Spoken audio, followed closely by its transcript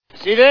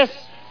See this?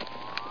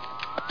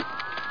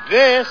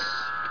 This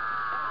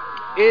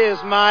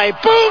is my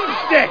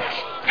boomstick!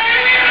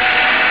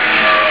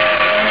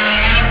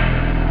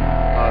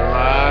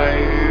 Alive!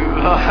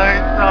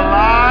 It's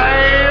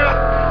alive!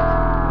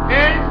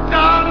 It's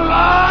alive!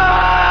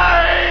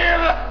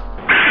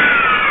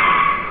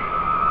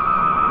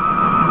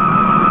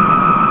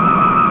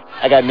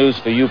 I got news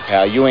for you,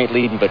 pal. You ain't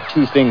leading but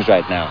two things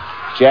right now.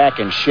 Jack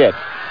and shit.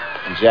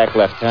 And Jack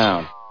left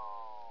town.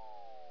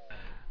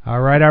 All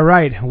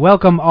right.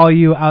 Welcome all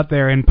you out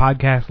there in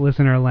podcast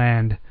listener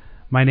land.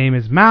 My name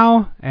is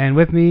Mao, and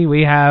with me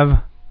we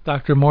have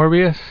Dr.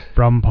 Morbius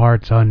from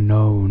Parts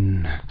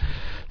Unknown.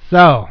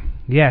 So,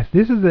 yes,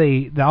 this is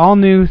the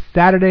all-new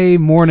Saturday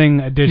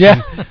morning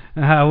edition.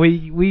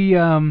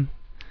 Yeah.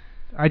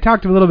 I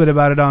talked a little bit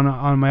about it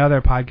on my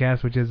other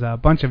podcast, which is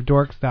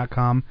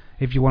bunchofdorks.com.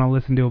 If you want to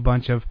listen to a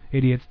bunch of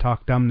idiots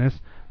talk dumbness,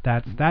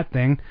 that's that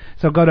thing.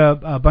 So go to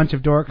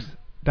bunchofdorks.com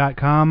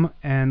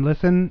and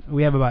listen.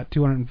 We have about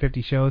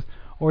 250 shows,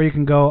 or you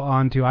can go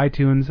on to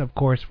iTunes, of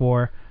course,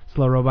 for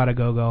Slow Robot A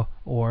Go-Go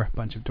or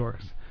Bunch of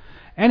Dorks.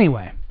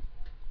 Anyway,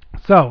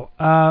 so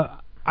I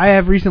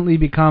have recently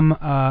become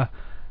a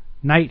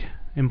night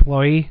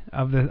employee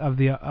of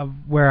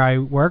where I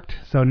worked.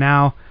 So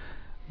now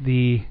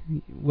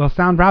will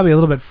sound probably a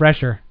little bit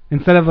fresher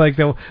instead of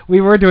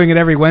we were doing it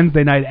every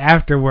Wednesday night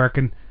after work,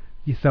 and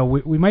so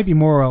we might be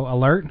more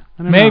alert.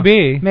 I don't know.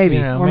 Maybe,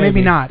 or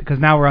maybe not, because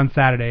now we're on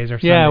Saturdays or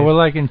Sundays. Yeah, we're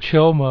like in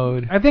chill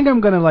mode. I think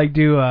I'm gonna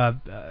do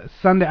a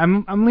Sunday.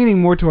 I'm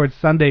leaning more towards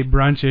Sunday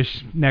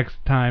brunchish next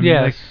time.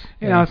 Yes,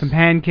 some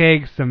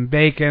pancakes, some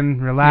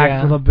bacon,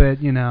 relax a little bit.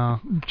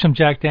 Some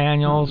Jack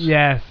Daniels.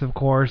 Yes, of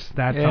course.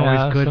 That's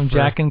always good. Some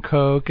Jack and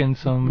Coke and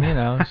some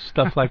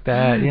stuff like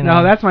that.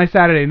 No, that's my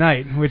Saturday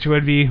night, which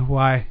would be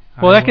why.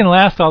 Well, that can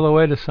last all the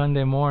way to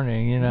Sunday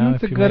morning,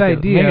 That's a good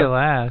idea. Make it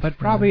last. But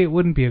probably it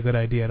wouldn't be a good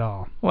idea at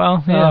all.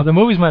 Well, the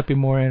movies might be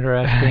more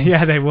interesting.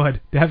 Yeah, they would,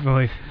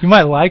 definitely. You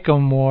might like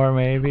them more,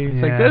 maybe.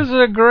 It's like, this is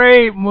a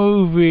great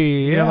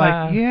movie. You're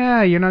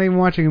you're not even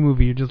watching a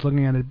movie. You're just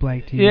looking at a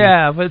blank TV.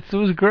 Yeah, but it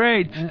was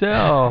great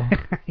still.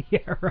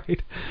 Yeah,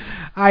 right.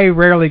 I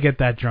rarely get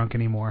that drunk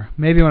anymore.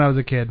 Maybe when I was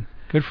a kid.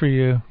 Good for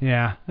you.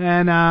 Yeah.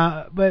 And,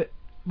 but...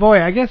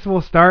 Boy, I guess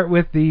we'll start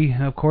with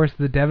of course,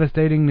 the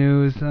devastating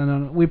news.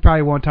 And we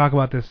probably won't talk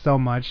about this so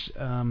much.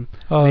 The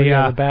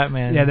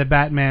Batman. Yeah, the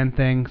Batman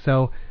thing.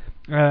 So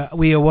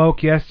we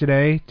awoke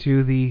yesterday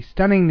to the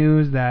stunning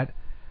news that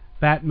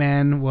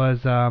Batman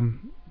was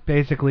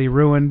basically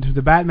ruined.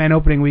 The Batman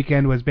opening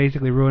weekend was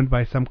basically ruined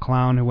by some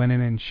clown who went in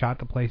and shot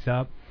the place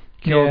up.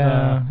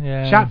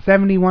 Shot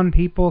 71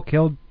 people,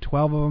 killed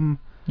 12 of them.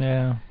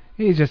 Yeah.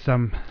 He's just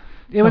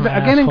It was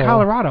again in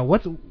Colorado.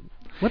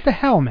 What the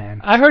hell,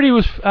 man? I heard he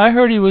was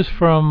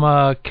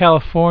from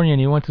California, and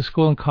he went to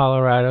school in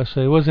Colorado,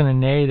 so he wasn't a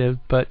native.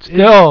 But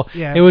still,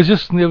 it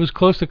was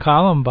close to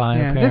Columbine,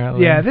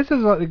 apparently. This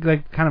is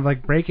kind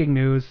of breaking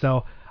news.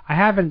 So I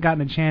haven't gotten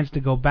a chance to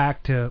go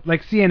back to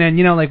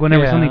CNN.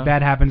 Whenever something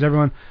bad happens,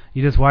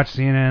 you just watch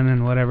CNN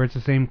and whatever. It's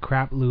the same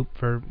crap loop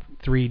for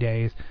 3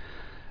 days.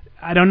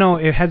 I don't know.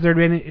 Do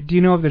you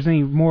know if there's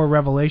any more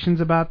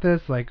revelations about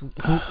this? Who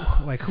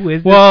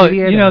is this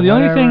idiot? The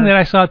only thing that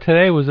I saw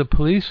today was the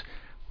police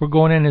were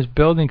going in his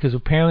building because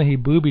apparently he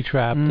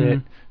booby-trapped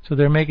it, so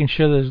they're making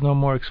sure there's no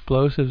more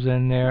explosives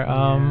in there.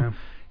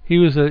 He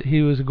was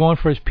going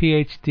for his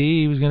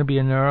PhD. He was going to be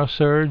a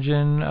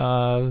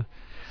neurosurgeon.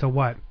 So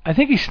what? I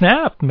think he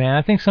snapped, man.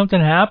 I think something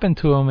happened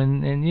to him,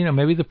 and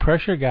maybe the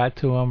pressure got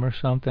to him or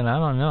something. I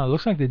don't know. It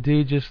looks like the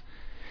dude just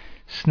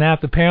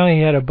snapped. Apparently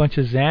he had a bunch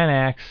of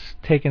Xanax,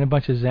 taking a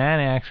bunch of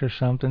Xanax or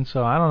something.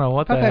 So I don't know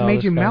what the hell. I thought that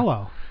made you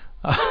mellow.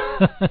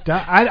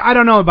 I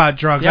don't know about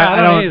drugs. Yeah,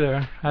 I don't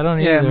either.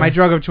 Yeah, my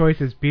drug of choice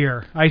is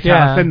beer, Ice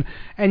House,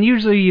 and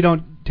usually you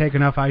don't take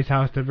enough Ice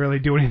House to really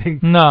do anything.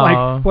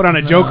 No, put on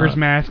a Joker's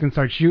mask and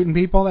start shooting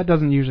people. That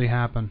doesn't usually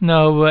happen.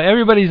 No, but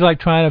everybody's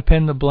trying to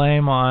pin the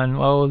blame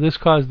on, this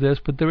caused this,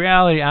 but the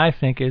reality I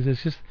think is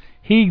it's just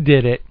he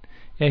did it.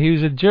 Yeah, he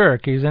was a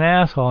jerk. He was an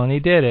asshole, and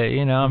he did it.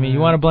 You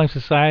want to blame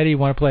society, you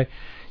want to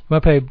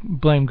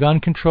blame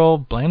gun control,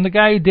 blame the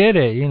guy who did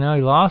it. He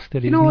lost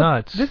it. He's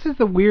nuts. This is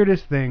the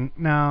weirdest thing.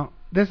 Now,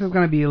 this is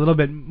going to be a little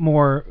bit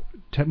more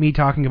me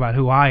talking about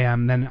who I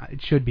am than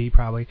it should be,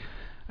 probably,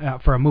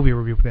 for a movie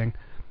review thing.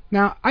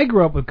 Now, I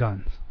grew up with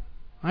guns.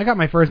 I got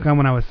my first gun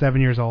when I was 7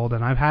 years old,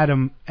 and I've had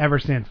them ever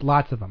since,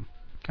 lots of them.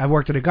 I've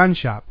worked at a gun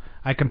shop.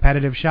 I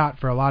competitive shot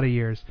for a lot of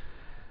years.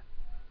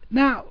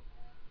 Now,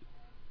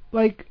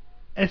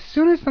 as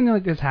soon as something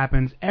like this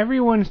happens,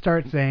 everyone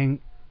starts saying,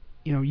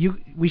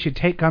 we should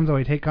take guns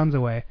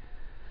away.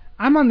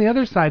 I'm on the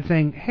other side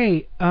saying,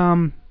 hey,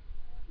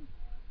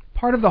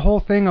 part of the whole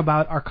thing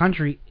about our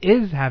country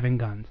is having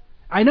guns.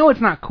 I know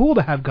it's not cool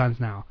to have guns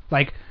now.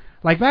 Like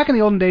back in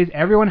the olden days,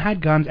 everyone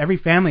had guns. Every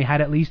family had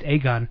at least a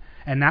gun,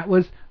 and that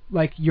was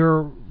not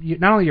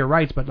only your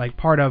rights, but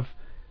part of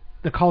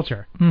the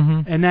culture.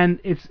 Mm-hmm. And then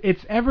it's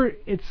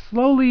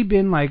slowly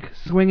been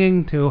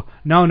swinging to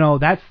no,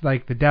 that's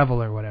the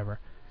devil or whatever.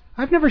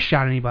 I've never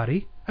shot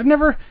anybody. I've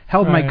never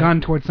held my Right.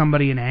 gun towards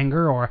somebody in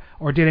anger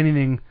or did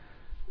anything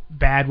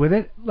bad with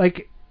it.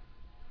 Like,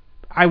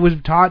 I was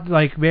taught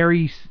like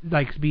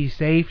be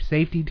safe,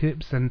 safety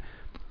tips, and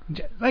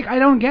like I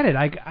don't get it.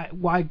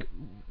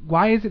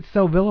 Why is it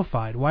so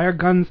vilified? Why are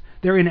guns?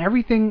 They're in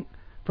everything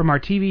from our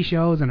TV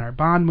shows and our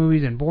Bond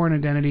movies and Bourne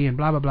Identity and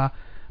blah blah blah.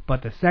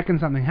 But the second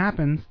something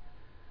happens,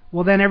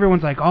 well then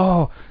everyone's like,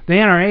 oh, the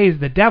NRA is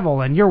the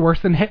devil and you're worse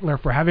than Hitler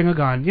for having a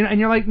gun. You know, and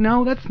you're like,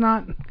 no, that's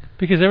not.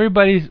 Because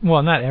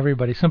not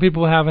everybody. Some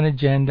people have an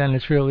agenda, and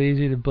it's real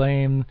easy to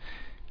blame.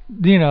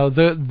 You know,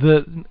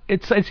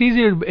 it's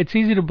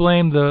easy to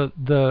blame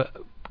the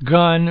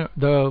gun,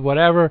 the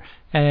whatever,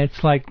 and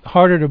it's like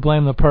harder to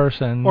blame the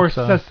person Or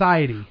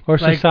society. Or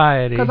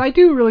society. Because I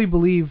do really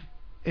believe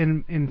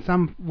in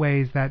some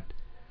ways that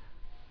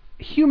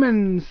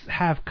humans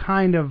have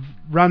kind of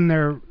run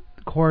their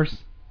course.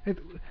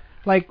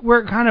 Like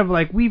we're kind of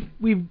like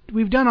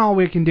we've done all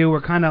we can do.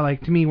 We're kind of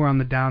like, to me, we're on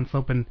the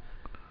downslope, and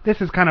this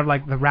is kind of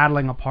like the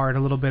rattling apart a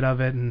little bit of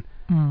it, and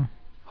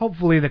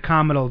hopefully the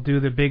comet will do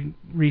the big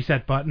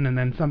reset button, and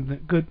then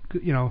something good,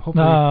 you know.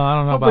 Hopefully, no, I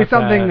don't know hopefully about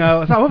something,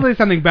 that. Hopefully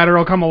something better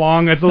will come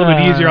along. It's a little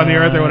bit easier on the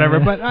Earth or whatever.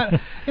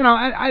 But you know,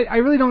 I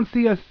really don't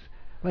see us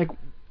like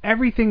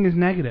everything is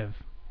negative.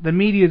 The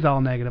media is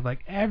all negative.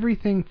 Like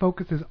everything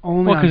focuses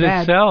only on bad.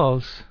 Because it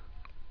sells.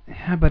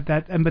 Yeah, but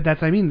that's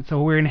what I mean.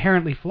 So we're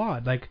inherently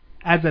flawed. Like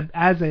as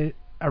a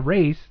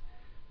race,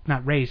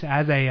 not race,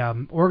 as a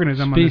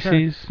organism,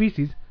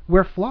 species,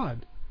 we're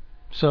flawed.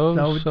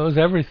 So is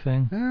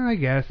everything. I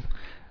guess.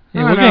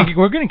 Yeah,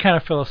 we're getting kind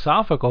of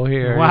philosophical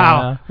here. Wow,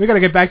 you know? We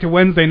gotta get back to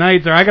Wednesday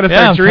nights, or I gotta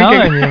start drinking.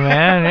 I'm telling you,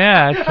 man.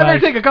 Yeah, it's I better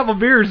take a couple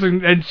beers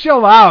and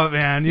chill out,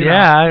 man. You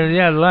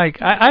know?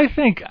 Like I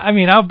think. I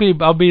mean, I'll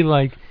be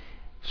like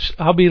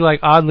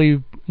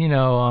oddly, you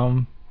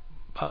know,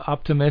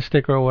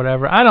 optimistic or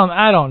whatever. I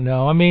don't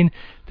know. I mean,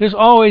 there's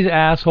always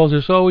assholes.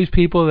 There's always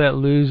people that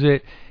lose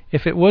it.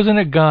 If it wasn't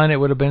a gun, it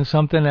would have been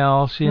something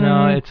else. You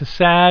know, it's a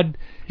sad.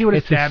 He would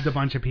have stabbed a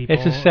bunch of people.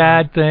 It's a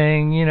sad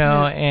thing, you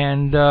know,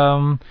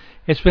 and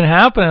it's been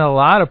happening a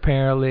lot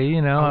apparently.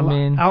 You know, I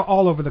mean,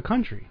 all over the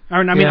country.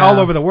 I mean, all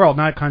over the world,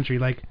 not country.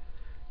 Like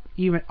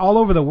even all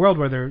over the world,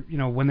 where there, you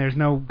know, when there's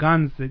no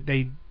guns,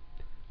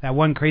 that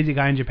one crazy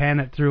guy in Japan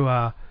that threw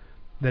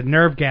the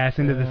nerve gas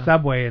into the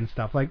subway and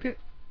stuff like that.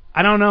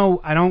 I don't know.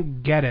 I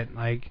don't get it.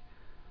 Like,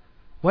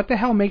 what the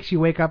hell makes you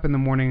wake up in the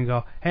morning and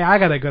go, hey, I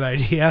got a good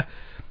idea.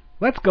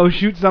 Let's go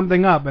shoot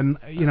something up. And,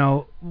 you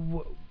know,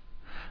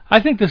 I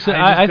think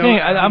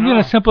I'm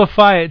going to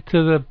simplify it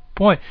to the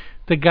point.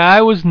 The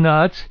guy was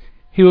nuts.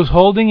 He was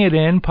holding it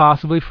in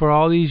possibly for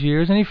all these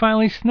years, and he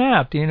finally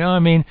snapped. You know, I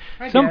mean,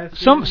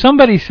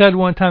 somebody said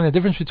one time the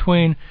difference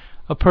between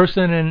a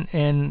person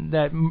in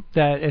that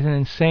is an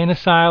insane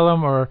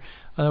asylum or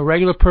a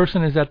regular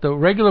person is that the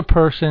regular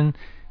person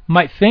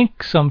might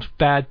think some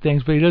bad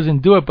things, but he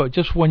doesn't do it. But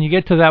just when you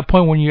get to that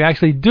point when you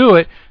actually do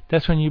it,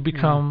 that's when you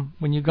become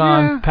when you've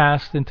gone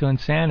past into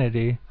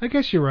insanity. I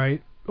guess you're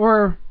right.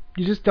 Or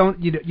you just don't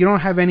you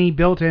don't have any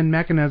built-in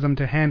mechanism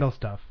to handle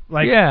stuff.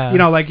 Like you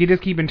know, like you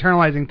just keep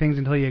internalizing things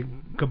until you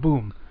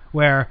kaboom.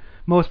 Where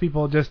most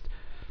people just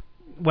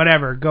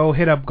whatever, go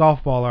hit a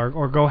golf ball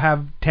or go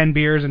have 10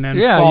 beers and then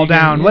fall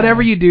down. Yeah.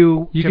 Whatever you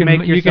do to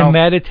make yourself. You can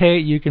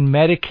meditate. You can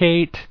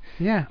medicate.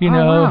 Yeah. You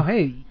know. Wow.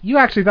 Hey, you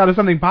actually thought of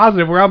something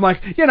positive where I'm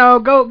like, you know,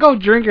 go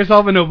drink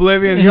yourself into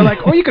oblivion. You're like,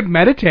 oh, you could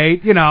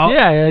meditate, you know.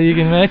 Yeah, you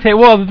can meditate.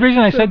 Well, the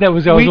reason I said that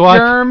was I was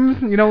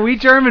watching. Wheat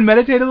germ and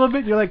meditate a little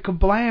bit. You're like,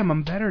 kablam,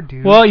 I'm better,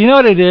 dude. Well, you know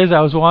what it is?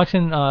 I was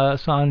watching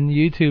on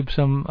YouTube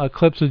some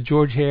clips of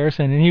George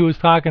Harrison, and he was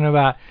talking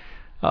about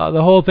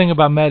the whole thing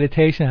about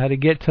meditation, how to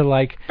get to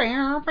like.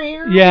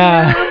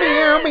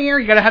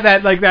 You gotta have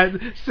that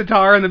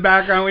sitar in the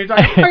background when you're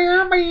talking.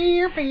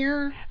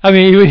 I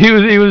mean,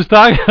 he was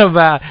talking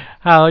about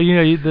how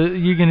you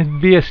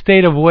can be a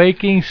state of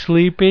waking,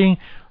 sleeping,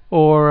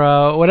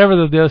 or whatever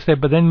the other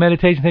state. But then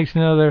meditation takes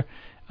another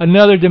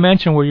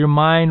dimension where your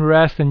mind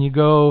rests and you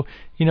go,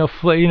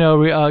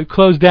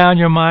 close down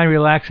your mind,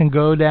 relax, and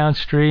go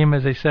downstream,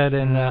 as they said.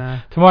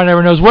 And Tomorrow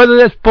Never Knows whether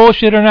that's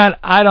bullshit or not.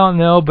 I don't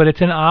know, but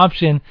it's an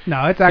option.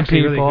 No, it's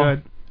actually really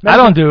good. I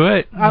don't do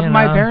it.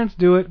 My parents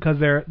do it because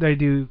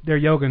they're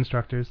yoga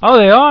instructors. Oh,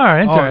 they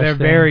are. Interesting. Oh, they're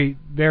very,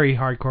 very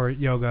hardcore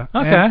yoga.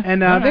 Okay.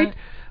 And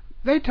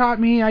they taught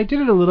me. I did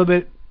it a little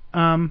bit.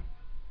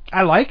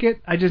 I like it.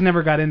 I just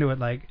never got into it.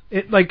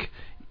 Like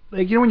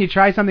when you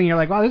try something, you're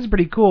like, wow, this is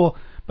pretty cool,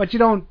 but you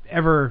don't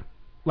ever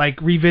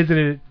like revisit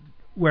it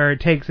where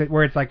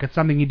it's like it's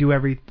something you do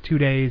every 2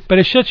 days. But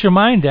it shuts your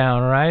mind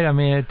down, right? I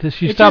mean,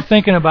 you stop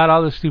thinking about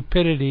all the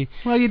stupidity.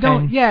 Well, you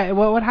don't.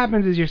 Well, what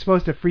happens is you're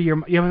supposed to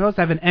you're supposed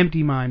to have an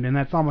empty mind, and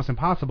that's almost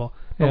impossible.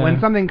 But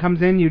when something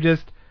comes in, you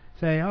just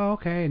say, oh,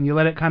 okay, and you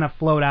let it kind of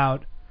float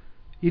out.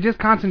 You just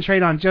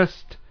concentrate on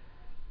just,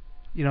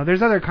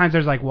 there's other kinds.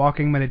 There's like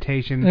walking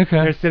meditation. Okay.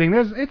 There's sitting.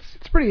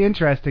 It's pretty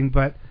interesting,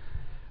 but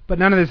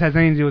none of this has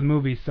anything to do with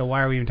movies. So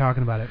why are we even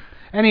talking about it?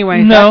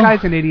 Anyway, that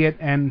guy's an idiot,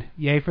 and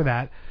yay for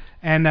that.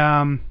 And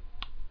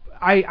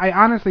I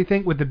honestly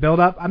think with the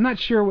build-up, I'm not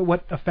sure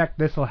what effect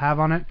this will have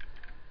on it.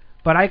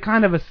 but I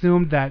kind of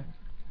assumed that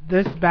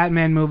this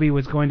Batman movie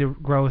was going to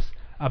gross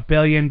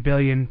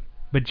 $1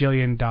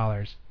 bajillion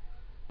dollars.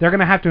 They're going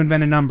to have to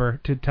invent a number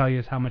to tell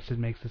you how much it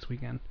makes this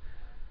weekend.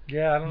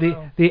 Yeah, I don't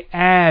know. The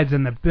ads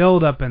and the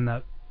build-up and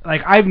the...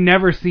 Like, I've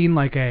never seen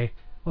like a...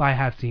 Well, I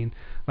have seen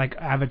like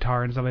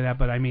Avatar and stuff like that,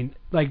 but I mean,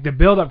 like, the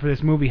build-up for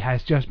this movie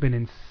has just been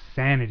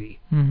insanity.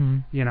 Mm-hmm.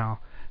 You know?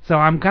 So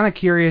I'm kind of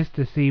curious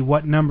to see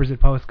what numbers it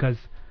posts, because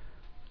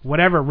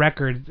whatever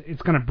record,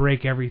 it's going to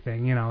break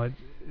everything, you know.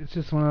 It's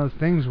just one of those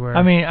things where...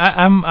 I mean,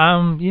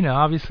 I'm you know,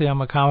 obviously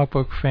I'm a comic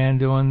book fan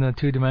doing the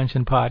Two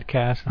Dimension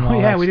podcast and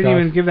all that we didn't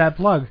even give that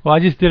plug. Well, I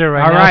just did it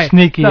right all now, right.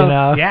 sneaky, so, you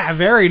know. Yeah,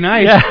 very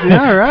nice.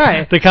 Yeah. All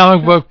right. The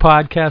comic book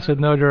podcast with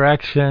no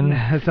direction.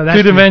 So that's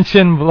Two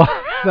Dimension blog.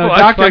 So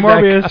Dr.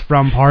 Morbius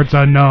from Parts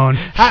Unknown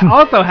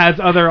also has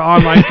other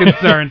online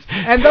concerns,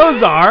 and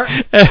those are...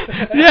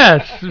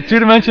 yes, Two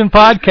Dimension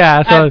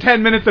podcast. At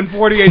 10 minutes and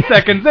 48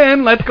 seconds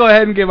in, let's go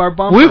ahead and give our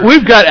bumper.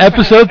 We've got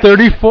episode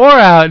 34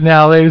 out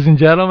now, ladies and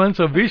gentlemen,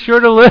 so be sure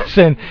to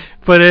listen.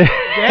 But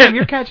damn,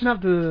 you're catching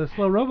up to the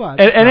Slow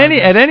Robots. At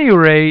any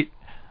rate,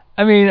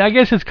 I mean, I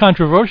guess it's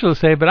controversial to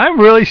say, but I'm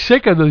really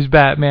sick of those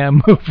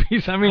Batman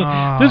movies. I mean,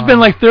 there's been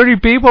like 30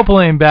 people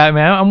playing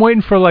Batman. I'm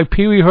waiting for like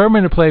Pee Wee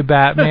Herman to play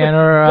Batman,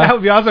 or that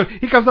would be awesome.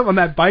 He comes up on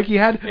that bike he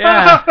had.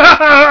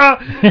 Yeah,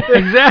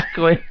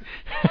 exactly.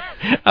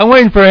 I'm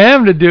waiting for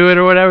him to do it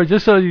or whatever,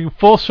 just so you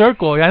full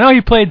circle. I know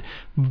he played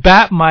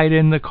Batmite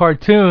in the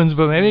cartoons,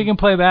 but maybe he can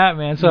play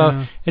Batman.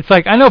 So it's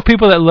like, I know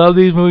people that love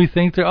these movies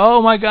think they're,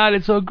 oh my god,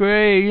 it's so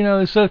great, you know,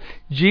 it's so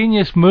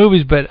genius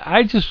movies. But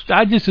I just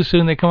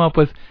assume they come up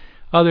with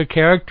other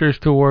characters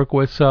to work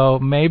with. So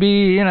maybe,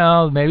 you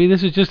know, maybe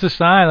this is just a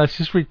sign. Let's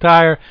just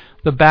retire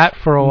the Bat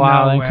for a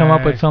while and come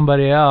up with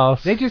somebody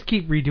else. They just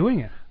keep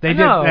redoing it. They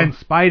did, and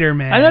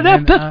Spider-Man. I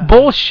know that's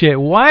bullshit.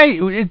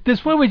 Why?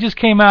 This movie just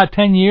came out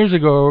 10 years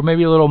ago, or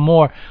maybe a little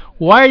more.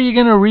 Why are you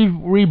gonna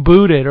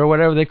reboot it or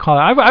whatever they call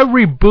it? I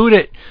reboot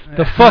it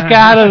the fuck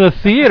out of the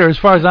theater. As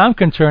far as I'm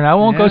concerned, I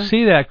won't go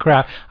see that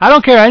crap. I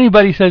don't care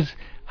anybody says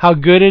how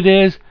good it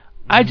is.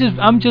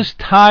 I'm just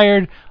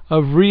tired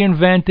of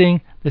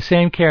reinventing the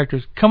same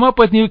characters. Come up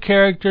with new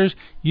characters,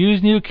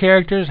 use new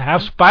characters,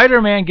 have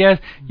Spider-Man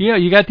guest. You know,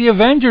 you got the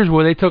Avengers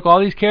where they took all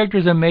these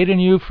characters and made a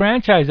new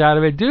franchise out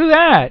of it. Do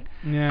that.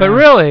 Yeah. But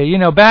really, you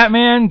know,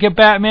 Batman, get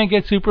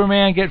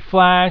Superman, get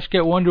Flash,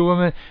 get Wonder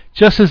Woman,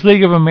 Justice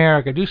League of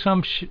America. Do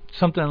something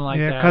like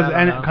that.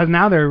 Yeah, because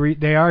now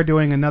they are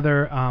doing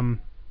another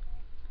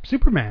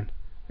Superman.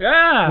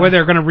 Yeah. Where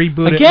they're going to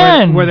reboot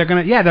again. it. Where they're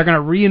going to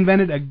reinvent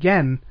it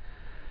again.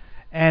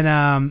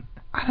 And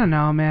I don't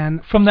know,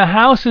 man. From the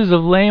houses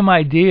of lame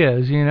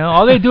ideas, you know,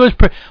 all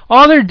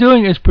they're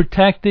doing is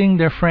protecting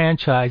their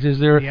franchises.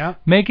 They're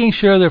making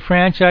sure their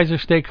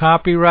franchises stay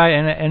copyright,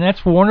 and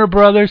that's Warner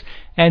Brothers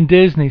and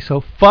Disney.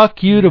 So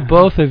fuck you to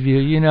both of you.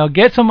 You know,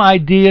 get some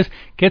ideas,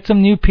 get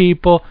some new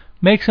people,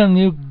 make some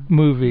new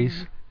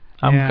movies.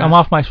 I'm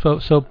off my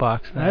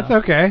soapbox now. That's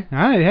okay. All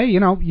right, hey,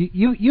 you know,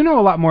 you know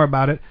a lot more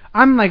about it.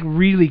 I'm like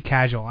really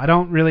casual. I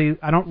don't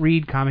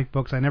read comic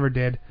books. I never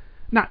did.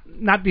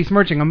 Not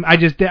besmirching them.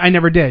 I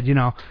never did, you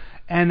know.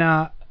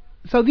 And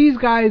so these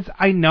guys,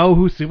 I know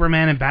who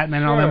Superman and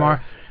Batman and all them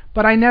are,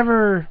 but I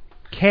never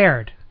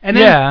cared. And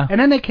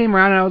then they came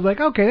around and I was like,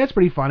 okay, that's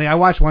pretty funny. I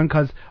watched one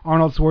because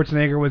Arnold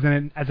Schwarzenegger was in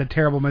it as a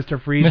terrible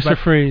Mr. Freeze.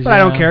 But I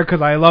don't care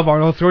because I love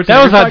Arnold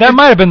Schwarzenegger. That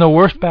might have been the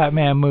worst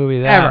Batman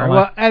movie ever.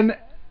 Well,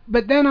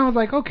 but then I was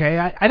like, okay,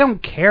 I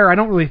don't care. I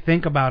don't really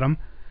think about him.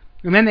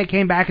 And then they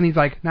came back and he's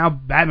like, now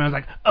Batman was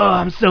like, oh,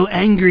 I'm so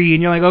angry.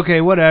 And you're like,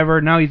 okay, whatever.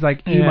 Now he's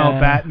like emo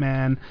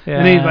Batman. Yeah.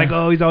 And then he's like,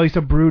 oh, he's always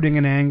so brooding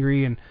and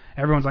angry. And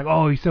everyone's like,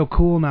 oh, he's so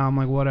cool now. I'm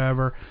like,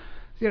 whatever.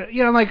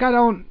 You know, like,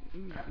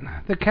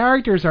 the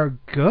characters are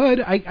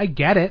good. I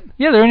get it.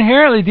 Yeah, they're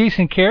inherently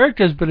decent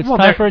characters, but it's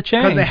time for a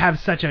change. Because they have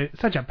such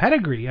a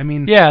pedigree. I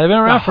mean, yeah, they've been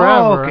around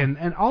forever.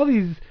 And all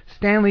these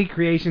Stan Lee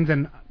creations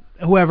and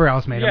whoever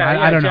else made them.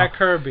 I don't know. Jack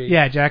Kirby.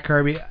 Yeah, Jack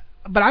Kirby.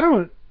 But I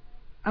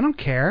don't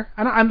care.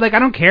 I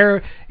don't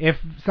care if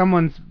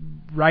someone's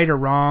right or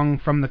wrong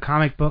from the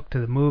comic book to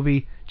the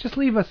movie. Just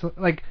leave us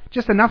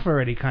just enough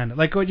already, kind of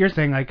like what you're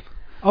saying. Like,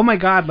 oh my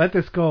God, let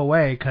this go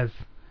away because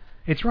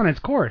it's run its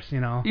course, you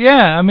know.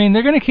 Yeah, I mean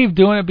they're gonna keep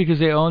doing it because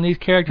they own these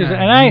characters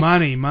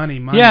money.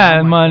 Yeah,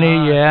 oh money.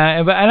 God.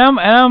 Yeah, but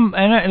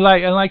and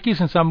like you,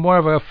 since I'm more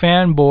of a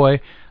fanboy,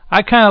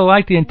 I kind of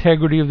like the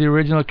integrity of the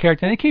original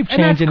character. And they keep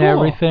changing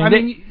everything. I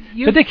mean,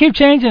 but they keep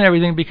changing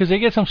everything because they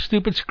get some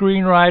stupid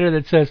screenwriter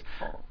that says,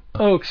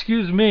 oh,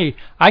 excuse me,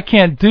 I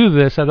can't do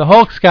this. The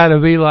Hulk's got to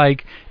be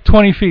like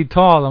 20 feet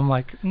tall. I'm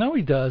like, no,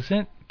 he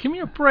doesn't. Give me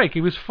a break.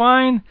 He was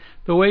fine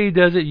the way he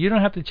does it. You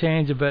don't have to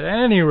change it. But at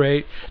any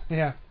rate,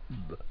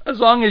 as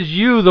long as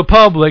you, the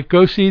public,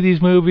 go see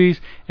these movies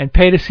and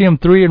pay to see them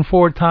 3 and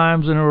 4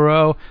 times in a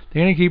row,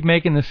 they're going to keep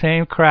making the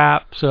same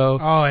crap. So,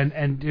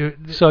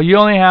 so you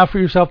only have for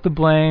yourself to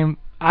blame.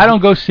 I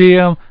don't go see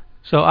them,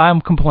 so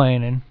I'm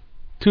complaining.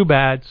 Too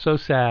bad. So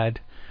sad.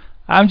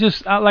 I'm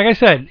just like I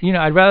said, you know,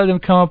 I'd rather them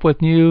come up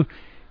with new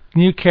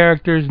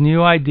characters,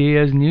 new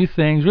ideas, new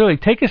things. Really,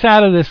 take us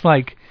out of this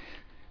like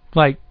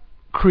like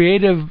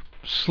creative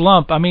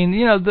slump. I mean,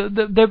 you know,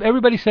 the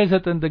everybody says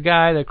that the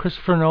guy that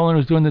Christopher Nolan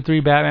was doing the 3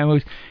 Batman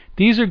movies,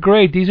 these are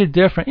great, these are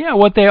different. Yeah,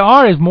 what they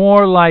are is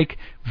more like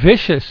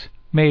vicious,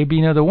 maybe.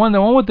 You know, the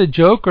one with the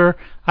Joker,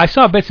 I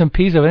saw bits and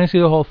pieces of it. I didn't see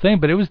the whole thing,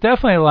 but it was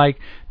definitely like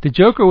the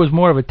Joker was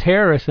more of a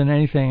terrorist than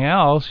anything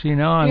else. You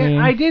know, I mean,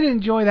 I did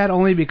enjoy that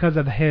only because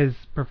of his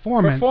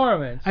performance.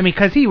 I mean,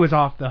 because he was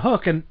off the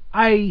hook, and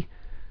I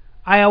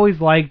always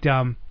liked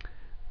even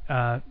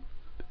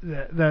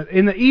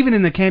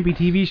in the campy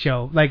TV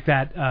show, like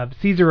that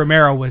Cesar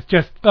Romero was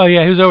just. Oh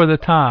yeah, he was over the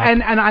top.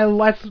 And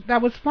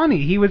that was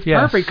funny. He was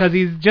perfect because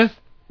he's just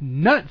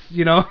nuts,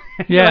 you know.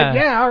 Yeah. Like,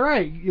 yeah, all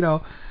right, you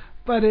know.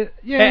 But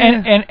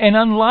and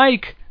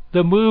unlike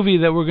the movie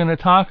that we're going to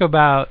talk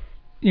about,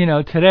 you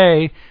know,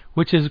 today,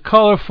 which is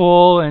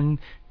colorful and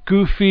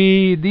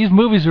goofy, these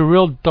movies are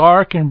real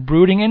dark and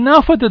brooding.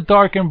 Enough with the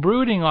dark and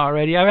brooding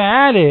already. I've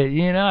had it,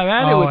 you know. I've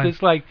had it with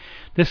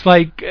this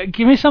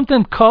give me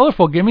something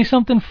colorful, give me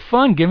something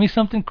fun, give me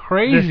something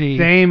crazy.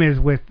 The same is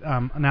with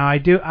now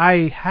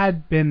I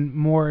had been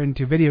more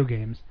into video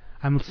games.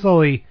 I'm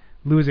slowly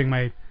losing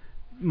my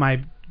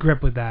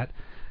grip with that.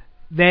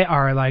 They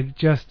are like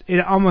just, it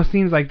almost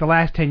seems like the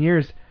last 10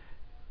 years,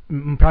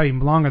 probably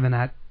longer than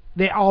that,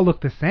 they all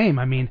look the same.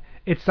 I mean,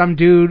 it's some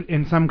dude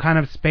in some kind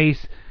of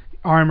space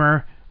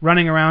armor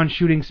running around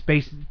shooting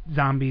space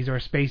zombies or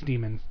space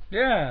demons.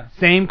 Yeah.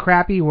 Same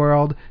crappy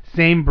world,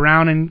 same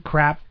brown and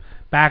crap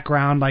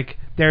background. Like,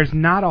 there's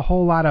not a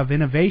whole lot of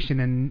innovation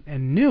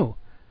and new,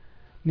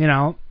 you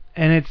know?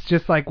 And it's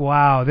just like,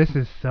 wow, this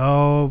is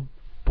so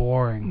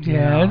boring.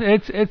 Yeah, you know?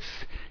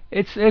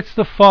 It's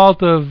the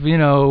fault of, you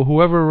know,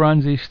 whoever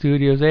runs these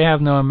studios. They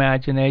have no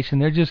imagination.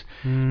 They're just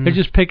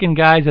picking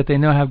guys that they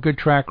know have good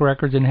track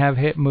records and have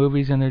hit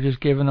movies, and they're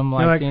just giving them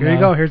like here you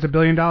go. Here's $1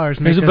 billion. Here's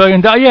 $1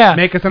 billion. Yeah,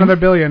 make us another $1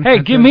 billion. Hey,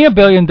 give me $1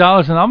 billion,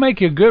 and I'll make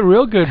you a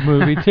real good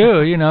movie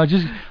too. You know,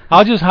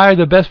 I'll just hire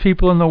the best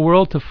people in the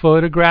world to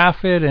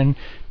photograph it and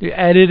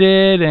edit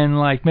it and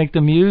like make the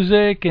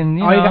music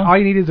and all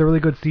you need is a really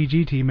good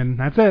CG team, and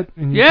that's it.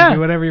 And you can do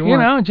whatever you want. You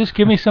know, just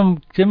give me a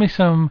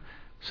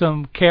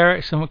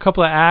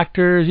couple of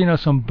actors, you know,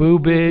 some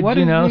boobage,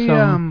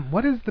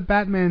 what is the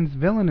Batman's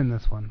villain in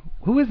this one?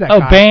 Who is that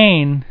guy? Oh,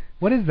 Bane.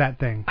 What is that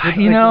thing? Like a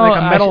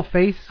metal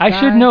face guy? I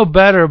should know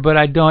better, but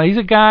I don't. He's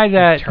a guy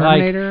that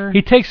Terminator? Like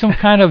he takes some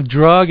kind of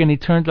drug and he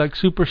turns like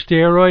super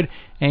steroid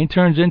and he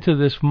turns into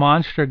this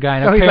monster guy.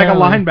 And he's like a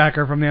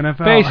linebacker from the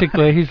NFL.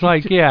 Basically, he's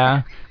like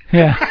Yeah.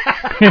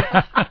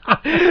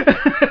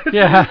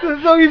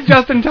 So he's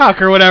Justin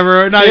Tuck or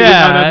whatever. Justin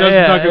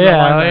Tuck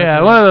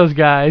is one of those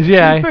guys.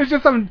 Yeah. He's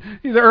an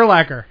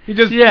Urlacher. He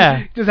just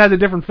has a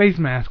different face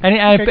mask.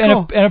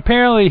 And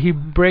apparently he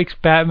breaks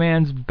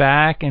Batman's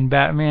back, and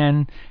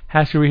Batman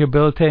has to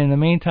rehabilitate. In the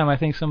meantime, I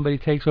think somebody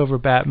takes over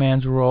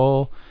Batman's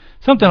role.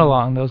 Something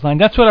along those lines.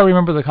 That's what I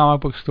remember the comic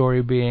book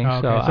story being.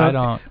 Okay, so I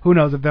don't. Who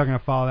knows if they're going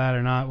to follow that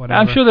or not? Whatever.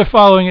 I'm sure they're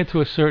following it to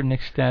a certain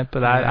extent,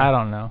 but I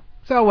don't know.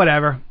 So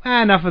whatever.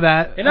 Enough of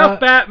that. Enough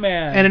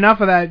Batman. And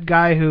enough of that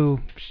guy who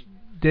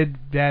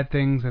did bad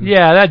things. And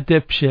that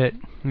dipshit.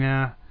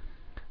 Yeah.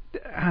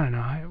 I don't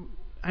know.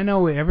 I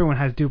know everyone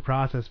has due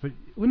process, but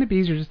wouldn't it be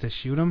easier just to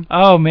shoot him?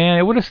 Oh man,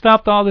 it would have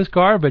stopped all this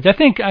garbage.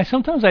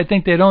 Sometimes I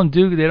think they don't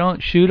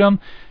shoot him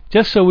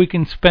just so we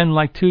can spend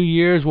like 2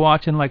 years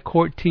watching like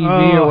court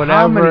TV or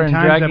whatever and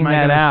dragging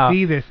that out.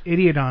 See this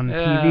idiot on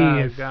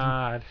TV, his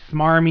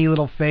smarmy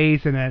little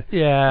face, and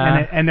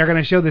and they're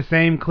going to show the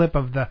same clip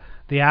of the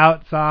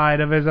outside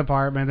of his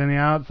apartment and the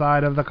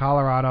outside of the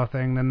Colorado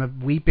thing, then the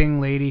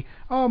weeping lady,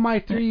 oh, my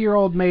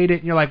 3-year-old made it,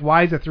 and you're like,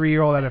 why is a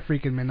 3-year-old at a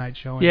freaking midnight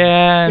showing?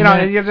 Yeah.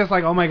 And you're just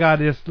like, oh my god,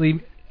 just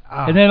leave.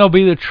 Oh. And then it'll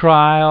be the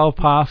trial,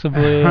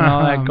 possibly, and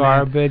all that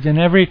garbage. And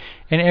every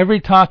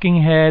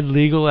talking head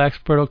legal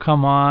expert will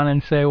come on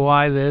and say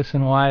why this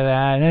and why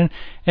that. And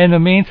in the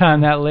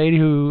meantime, that lady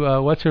who,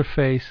 what's her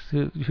face,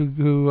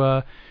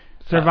 who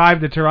survived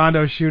the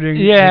Toronto shooting.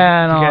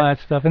 Yeah, and all that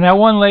stuff. And that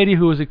one lady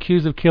who was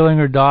accused of killing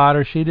her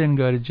daughter, she didn't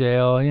go to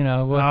jail, you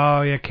know.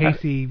 Oh, yeah,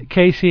 Casey.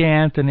 Casey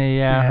Anthony,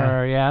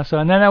 her, yeah. So,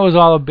 and then that was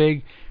all a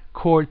big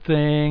court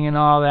thing and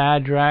all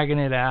that, dragging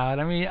it out.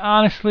 I mean,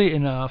 honestly,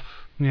 enough.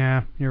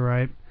 Yeah, you're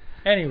right.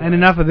 Anyway. And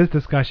enough of this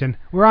discussion.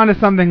 We're on to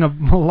something a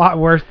lot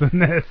worse than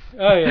this.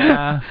 Oh,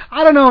 yeah.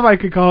 I don't know if I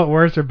could call it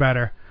worse or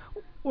better.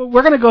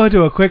 We're going to go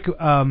into a quick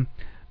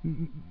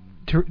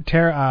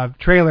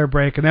trailer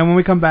break, and then when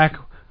we come back,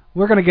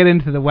 we're going to get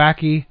into the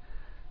wacky,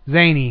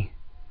 zany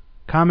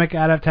comic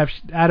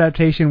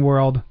adaptation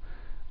world.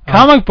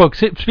 Comic books.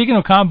 Speaking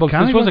of comic books,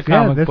 this was a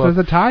comic book. This was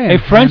a tie-in. A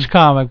French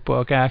comic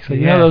book,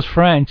 actually. You know those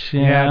French.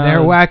 Yeah, they're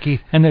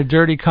wacky. And they're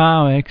dirty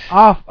comics.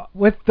 Off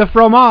with the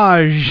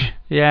fromage.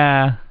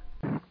 Yeah.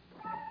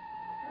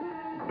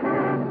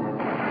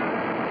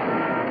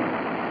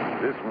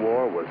 This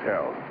war was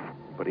hell,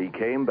 but he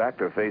came back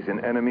to face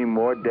an enemy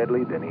more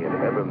deadly than he had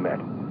ever met.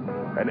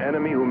 An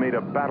enemy who made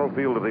a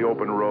battlefield of the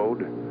open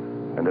road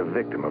and a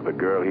victim of the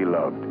girl he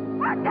loved.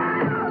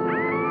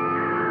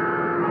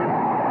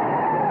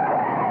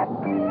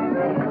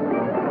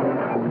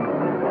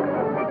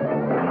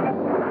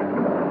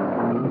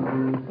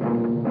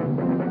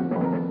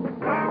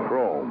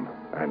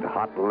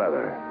 hot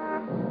leather.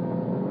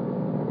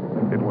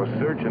 It was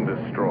search and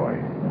destroy,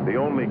 the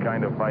only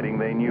kind of fighting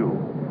they knew.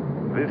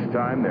 This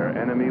time, their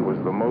enemy was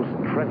the most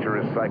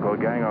treacherous cycle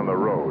gang on the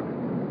road.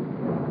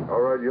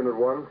 All right, Unit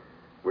 1.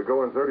 We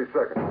go in 30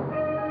 seconds.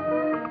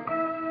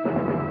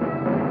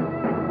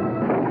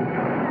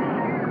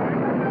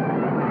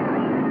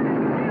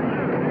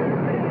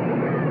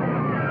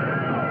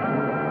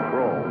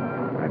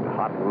 Chrome and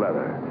hot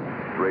leather.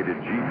 Rated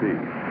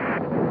GP.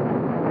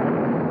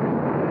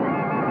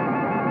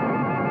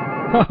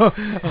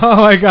 Oh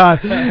my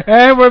God!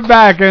 And we're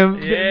back, and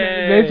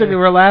basically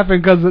we're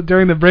laughing because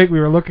during the break we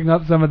were looking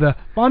up some of the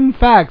fun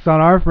facts on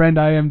our friend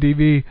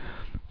IMDb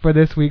for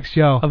this week's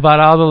show about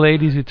all the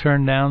ladies who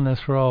turned down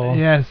this role.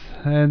 Yes,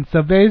 and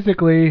so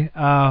basically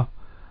the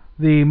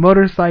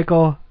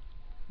motorcycle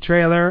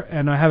trailer,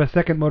 and I have a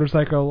second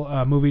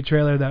motorcycle movie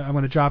trailer that I'm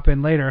going to drop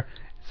in later,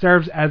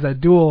 serves as a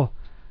dual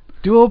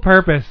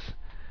purpose.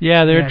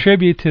 Yeah, they're a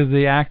tribute to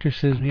the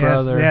actress's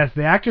brother. Yes,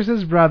 the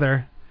actress's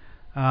brother.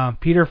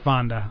 Peter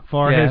Fonda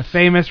for his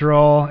famous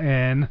role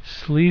in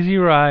Sleazy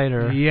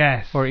Rider.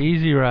 Yes. Or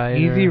Easy Rider.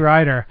 Easy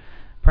Rider.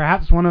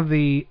 Perhaps one of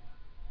the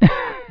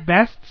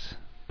best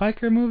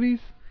biker movies.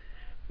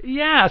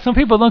 Yeah, some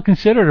people don't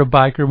consider it a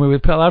biker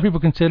movie. A lot of people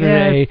consider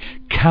it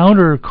a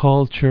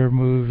counterculture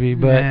movie,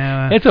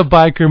 but it's a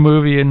biker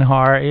movie in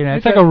heart. You know,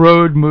 it's like a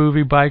road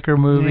movie, biker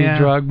movie,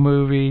 drug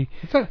movie.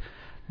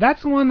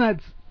 That's one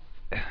that's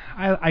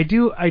I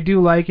do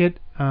like it.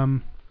 I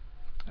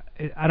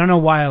don't know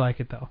why I like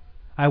it though.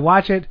 I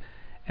watch it,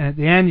 and at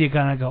the end you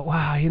kind of go,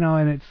 wow, you know,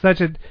 and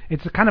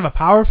it's a kind of a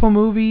powerful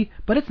movie,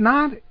 but it's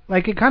not,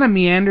 like, it kind of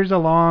meanders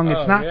along.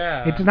 It's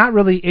not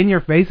really in your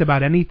face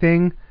about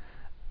anything.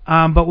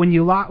 But when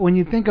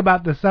you think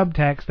about the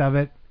subtext of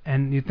it,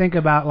 and you think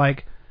about,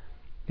 like,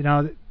 you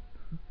know,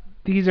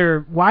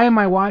 why am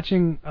I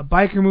watching a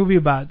biker movie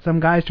about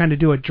some guys trying to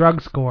do a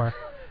drug score?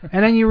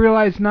 And then you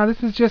realize, no,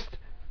 this is just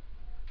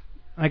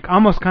like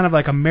almost kind of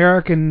like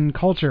American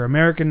culture,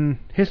 American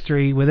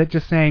history, with it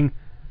just saying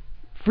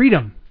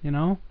freedom, you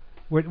know?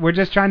 We're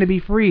just trying to be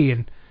free,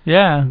 and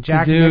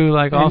Jack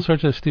all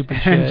sorts of stupid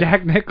shit. And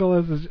Jack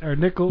Nicholson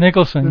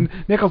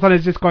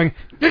is just going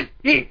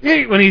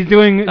when he's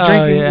drinking, being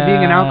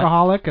an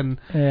alcoholic, and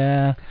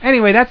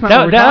anyway, that's not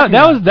what we're talking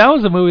about. That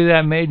was the movie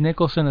that made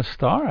Nicholson a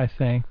star, I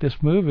think.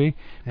 This movie.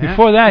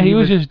 Before that, he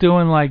was just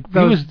doing like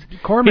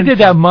he did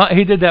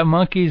that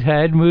Monkey's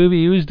Head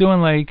movie. He was doing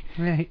like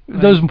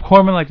those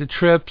Corman, like the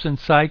Trips and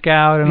Psych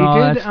Out and all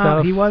that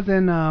stuff. He was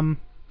in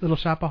Little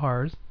Shop of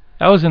Horrors.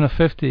 That was in the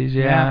 50s,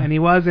 yeah. And he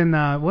was in,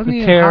 wasn't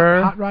he Terror.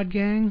 in Hot Rod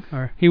Gang?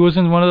 Or he was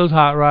in one of those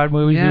Hot Rod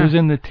movies. Yeah. He was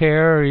in The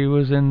Terror. He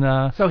was in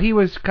So he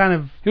was kind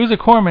of... He was a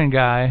Corman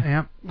guy.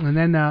 Yeah. And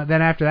then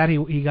after that,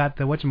 he got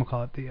the,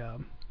 whatchamacallit, the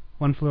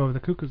One Flew Over the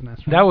Cuckoo's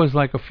Nest. Right? That was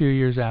like a few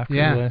years after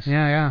this.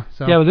 Yeah.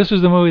 So. Yeah, but this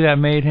was the movie that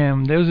made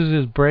him... This was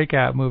his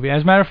breakout movie.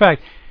 As a matter of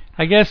fact,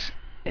 I guess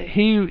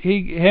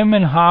him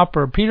and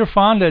Hopper, Peter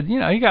Fonda, you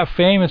know, he got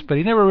famous, but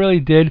he never really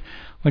did...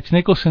 Which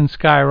Nicholson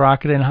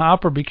skyrocketed, and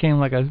Hopper became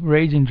like a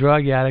raging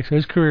drug addict. So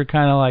his career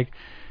kind of like,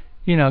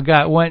 you know,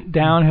 went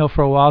downhill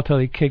for a while till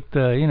he kicked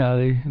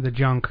the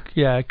junk.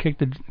 Yeah,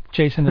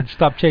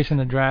 stopped chasing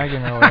the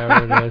dragon or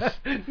whatever it is.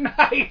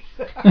 Nice.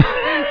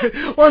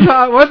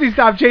 Once he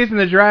stopped chasing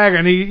the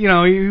dragon, he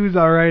was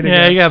all right again.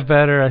 Yeah, he got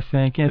better, I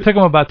think. And it took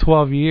him about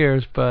 12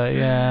 years, but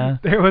yeah.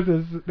 There was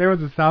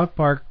a South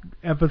Park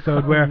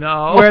episode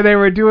where they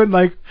were doing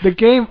like the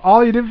game.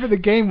 All he did for the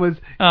game was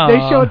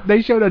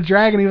they showed a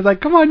dragon. He was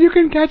like, "Come on, you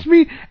can catch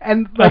me!"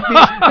 And like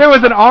there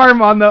was an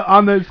arm on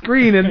the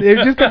screen, and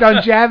it just kept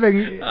on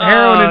jabbing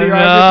heroin into your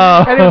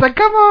arm. And he was like,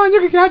 "Come on, you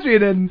can catch me!"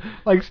 And then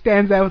like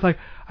stands there, was like,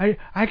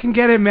 I can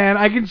get it, man.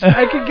 I can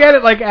get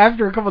it. Like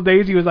after a couple of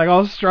days, he was like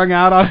all strung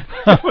out on.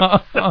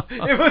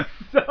 It was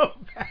so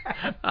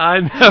bad. I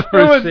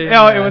never seen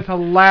that. It was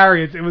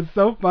hilarious. It was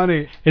so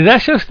funny. Is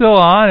that show still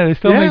on? Are they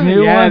still make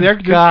new ones? Yeah, they're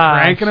just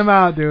cranking them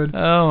out, dude.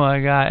 Oh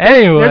my god.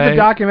 Anyway, there's a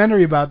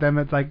documentary about them.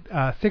 It's like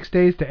 6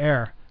 days to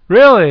air.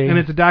 Really? And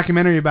it's a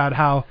documentary about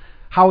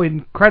how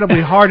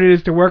incredibly hard it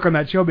is to work on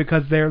that show,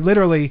 because they're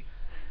literally.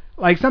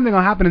 Like something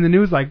will happen in the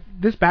news, like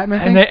this Batman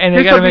thing.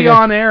 This will be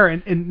on air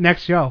in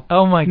next show.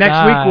 Oh my god!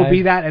 Next week will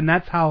be that, and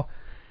that's how.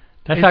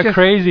 That's how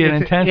crazy and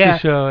intense the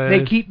show is.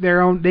 They keep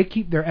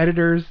their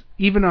editors,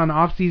 even on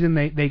off season.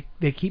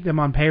 They keep them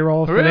on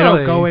payroll, so really? They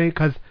don't go in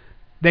because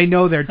they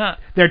know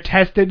they're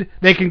tested.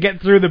 They can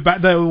get through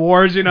the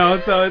wars, you know.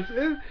 So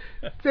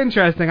it's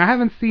interesting. I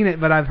haven't seen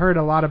it, but I've heard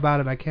a lot about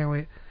it. I can't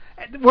wait.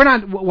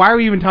 Why are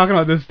we even talking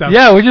about this stuff?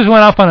 Yeah, we just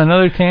went off on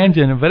another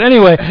tangent. But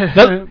anyway,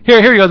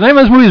 here we go. The name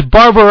of this movie is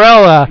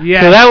Barbarella.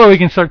 Yes. So that way we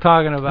can start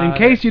talking about it. In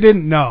case you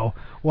didn't know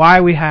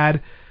why we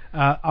had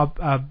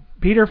a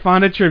Peter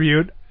Fonda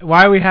tribute,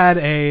 why we had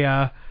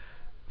a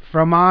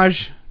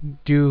fromage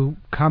du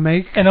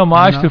Camek. An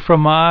homage to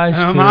fromage.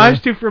 An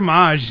homage to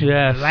fromage.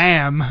 Yes.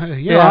 Lamb.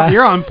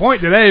 You're on point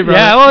today, bro.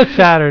 Yeah, well, it's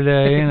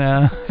Saturday, you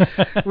know.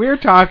 We're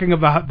talking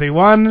about the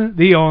one,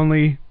 the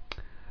only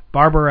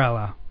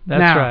Barbarella.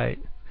 That's right.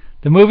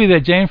 The movie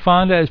that Jane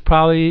Fonda is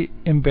probably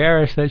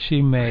embarrassed that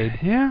she made.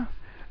 Yeah.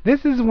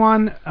 This is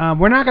one.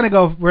 We're not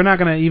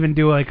gonna even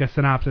do like a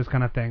synopsis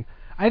kind of thing.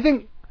 I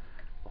think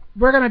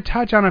we're gonna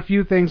touch on a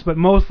few things, but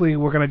mostly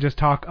we're gonna just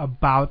talk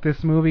about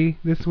this movie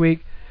this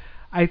week.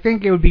 I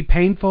think it would be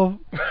painful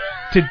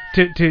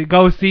to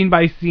go scene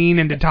by scene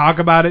and to talk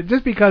about it,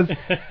 just because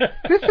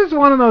this is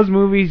one of those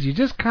movies you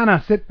just kind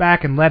of sit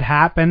back and let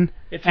happen.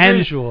 It's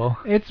visual.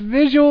 It's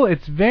visual.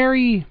 It's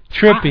very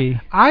trippy.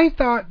 I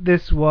thought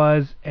this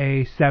was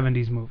a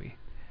 70s movie.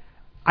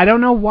 I don't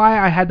know why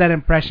I had that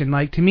impression.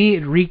 Like, to me,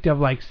 it reeked of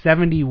like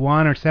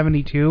 71 or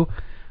 72,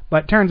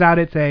 but turns out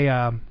it's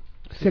a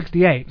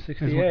 68.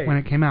 68 when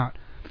it came out.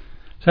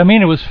 So I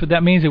mean,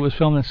 that means it was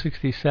filmed in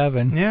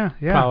 67. Yeah.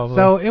 Probably.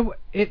 So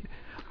it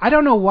I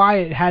don't know why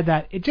it had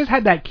that. It just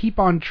had that keep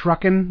on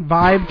trucking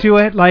vibe to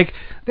it. Like,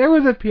 there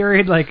was a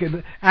period like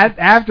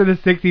after the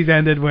 60s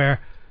ended where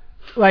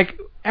like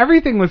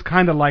everything was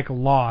kind of like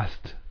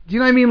lost. Do you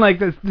know what I mean? Like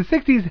the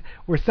 60s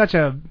were such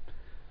a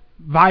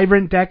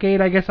vibrant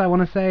decade, I guess I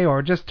want to say,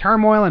 or just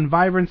turmoil and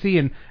vibrancy,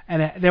 and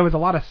there was a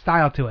lot of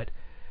style to it.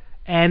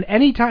 And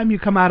anytime you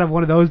come out of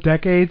one of those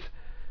decades,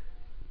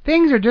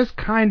 things are just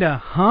kind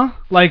of,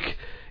 like,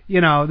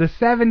 you know, the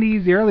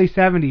 70s, the early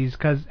 70s,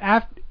 because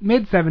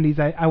mid 70s,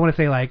 I want to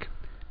say, like,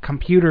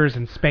 computers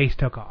and space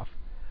took off.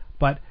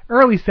 But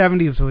early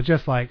 70s was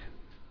just like,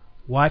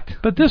 what?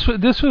 But this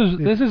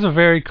is a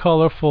very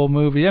colorful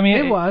movie. I mean,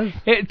 it was.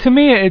 To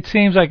me, it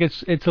seems like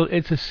it's a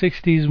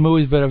 60s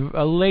movie, but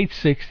a late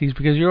 60s,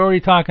 because you're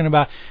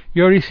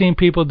already seeing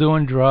people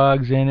doing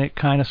drugs in it,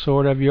 kind of,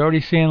 sort of. You're already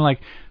seeing like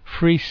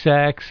free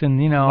sex and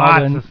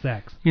lots of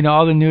sex.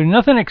 All the nudity.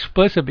 Nothing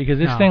explicit, because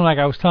this thing, like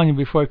I was telling you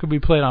before, it could be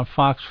played on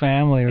Fox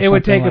Family or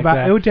something like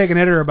that. It would take an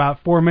editor about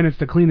 4 minutes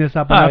to clean this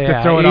up enough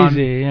to throw it on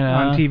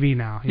TV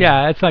now.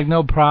 Yeah, it's like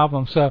no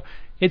problem. So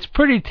it's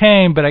pretty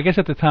tame, but I guess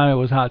at the time it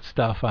was hot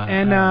stuff.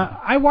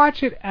 I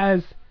watch it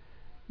as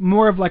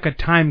more of like a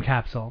time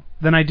capsule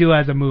than I do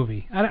as a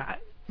movie. I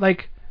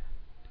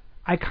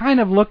kind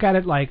of look at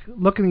it like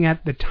looking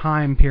at the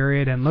time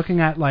period and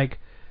looking at like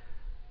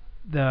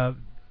the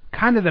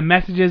kind of the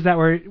messages that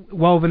were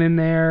woven in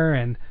there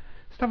and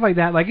stuff like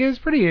that. Like, it was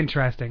pretty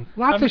interesting.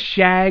 Lots of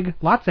shag,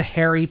 lots of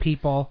hairy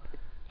people.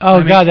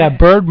 Oh, God, that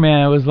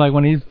Birdman was like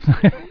when he's...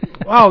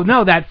 Oh,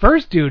 no, that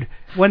first dude.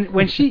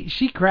 When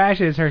she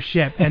crashes her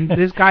ship and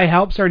this guy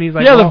helps her and he's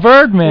like... Yeah, the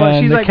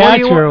Birdman, the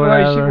catcher or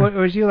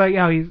whatever. She's like,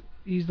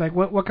 he's like,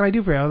 what can I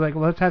do for you? I was like,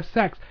 well, let's have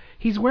sex.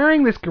 He's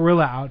wearing this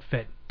gorilla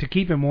outfit to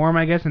keep him warm,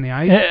 I guess, in the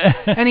ice.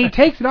 And he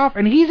takes it off,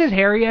 and he's as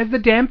hairy as the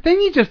damn thing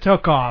he just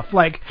took off.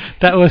 Like,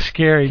 that was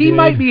scary. He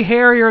might be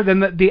hairier than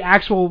the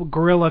actual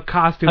gorilla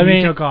costume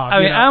he took off.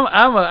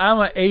 I'm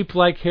an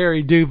ape-like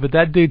hairy dude, but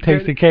that dude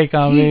takes the cake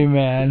on me,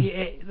 man.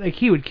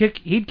 He'd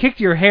kick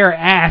your hair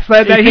ass.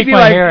 He'd kick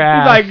my hair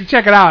ass. He's like,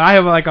 check it out. I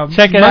have like a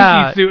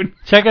monkey suit.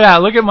 Check it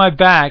out. Look at my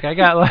back. I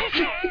got like.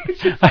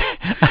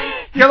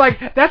 You're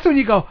like, that's when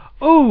you go,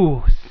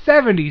 ooh,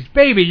 70s,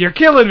 baby, you're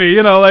killing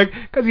me, like,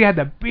 because he had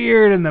the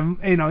beard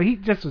and he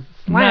just was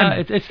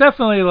slamming. No, it's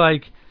definitely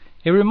like,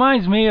 it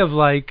reminds me of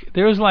like,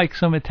 there was like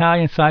some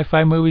Italian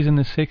sci-fi movies in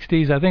the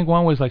 60s. I think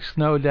one was like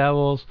Snow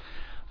Devils.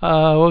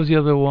 What was the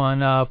other one?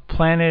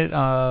 Planet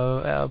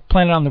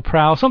on the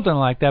Prowl, something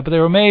like that. But they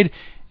were made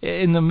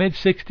in the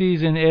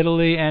mid-60s in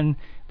Italy, and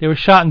they were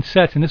shot in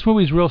sets, and this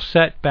movie's real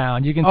set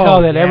bound. You can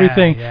tell that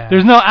everything. Yeah.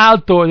 There's no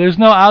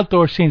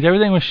outdoor scenes.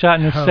 Everything was shot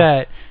in a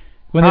set.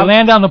 When they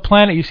land on the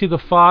planet, you see the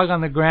fog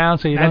on the ground,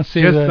 so you don't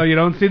see so you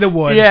don't see the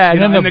wood. Yeah,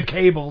 and then the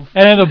cables.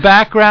 And then the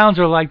backgrounds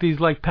are like these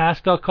like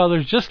pastel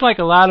colors, just like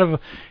a lot of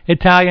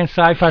Italian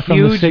sci-fi from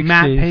the 60s. Huge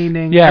matte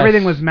painting. Yes.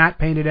 Everything was matte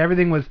painted.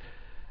 Everything was,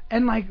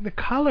 and like the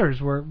colors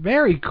were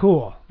very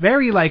cool.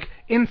 Very like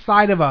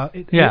inside of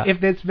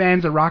if this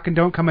van's a rockin',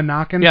 don't come a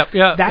knockin'.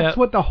 That's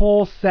what the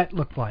whole set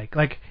looked like.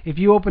 Like if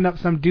you opened up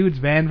some dude's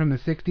van from the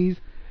 60s,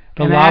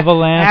 the lava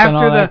lamps and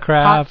all that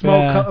crap. After the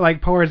hot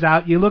smoke pours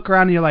out, you look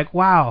around and you're like,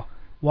 wow.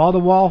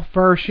 Wall-to-wall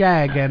fur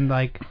shag and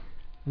like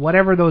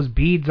whatever those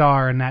beads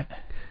are, and that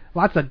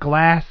lots of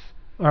glass,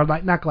 or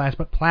like not glass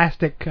but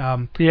plastic.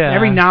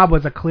 Every knob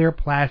was a clear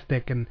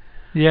plastic, and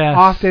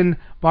often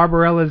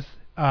Barbarella's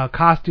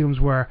costumes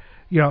were,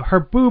 her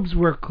boobs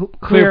were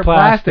clear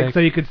plastic,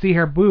 so you could see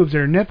her boobs or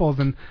her nipples,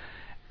 and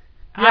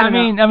I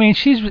mean,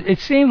 it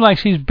seemed like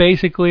she's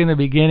basically in the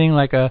beginning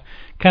like a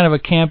kind of a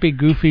campy,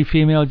 goofy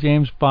female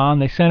James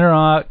Bond. They sent her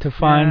out to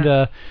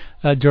find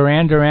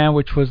Duran Duran,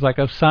 which was like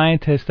a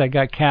scientist that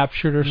got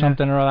captured or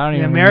something, or I don't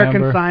even remember. An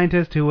American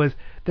scientist who was,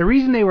 the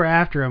reason they were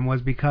after him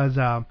was because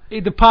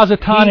the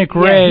positonic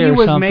ray or something like that.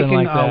 He was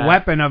making a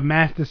weapon of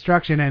mass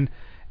destruction,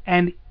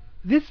 and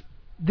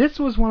this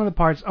was one of the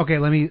parts.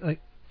 Okay,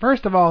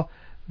 first of all,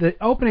 the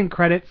opening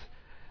credits.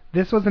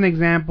 This was an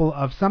example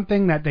of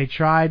something that they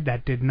tried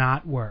that did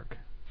not work.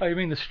 Oh, you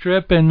mean the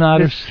strip and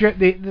not the strip?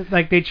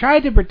 They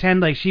tried to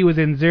pretend like she was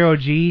in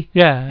 0G,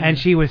 and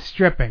she was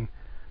stripping.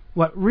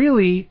 What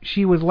really,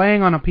 she was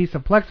laying on a piece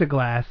of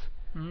plexiglass,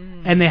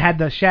 and they had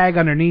the shag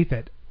underneath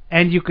it,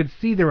 and you could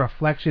see the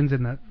reflections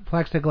in the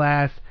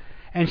plexiglass,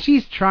 and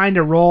she's trying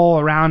to roll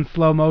around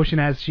slow motion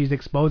as she's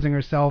exposing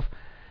herself,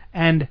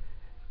 and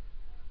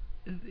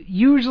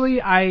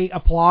usually I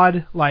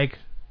applaud like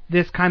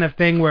this kind of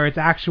thing where it's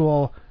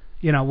actual,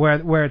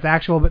 where it's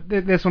actual. But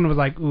this one was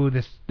like, ooh,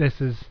 this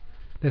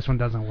one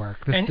doesn't work.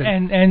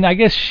 And I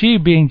guess she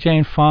being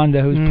Jane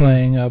Fonda, who's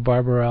playing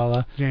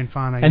Barbarella. Jane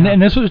Fonda.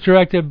 And this was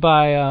directed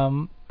by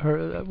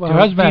her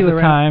husband at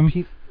the time.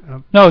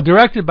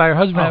 Directed by her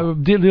husband. Oh.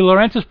 De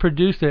Laurentiis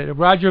produced it.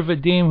 Roger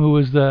Vadim, who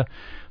was the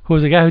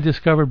guy who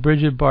discovered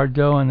Brigitte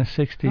Bardot in the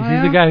 60s.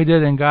 He's the guy who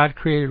did "And God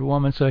Created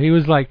Woman." So he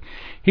was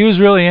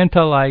really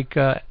into like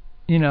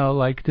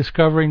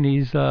discovering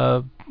these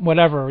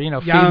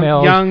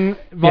females, young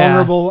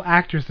vulnerable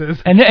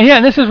actresses. And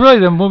this is really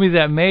the movie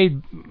that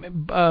made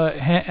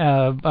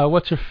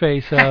what's her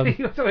face? So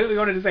we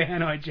wanted to say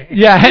Hanoi Jane.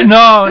 Yeah,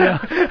 no.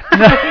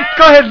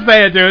 Go ahead and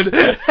say it, dude.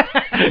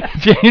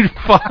 Jane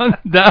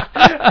Fonda.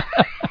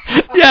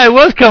 Yeah, it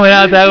was coming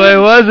out that way,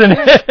 wasn't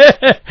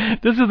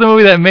it? This is the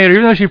movie that made her,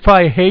 even though she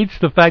probably hates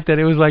the fact that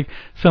it was like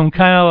some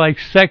kind of like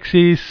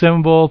sexy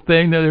symbol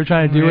thing that they were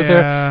trying to do with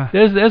her.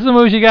 This is the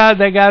movie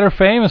that got her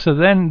famous. So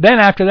then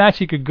after that,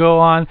 she could go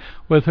on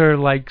with her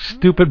like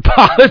stupid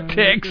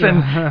politics and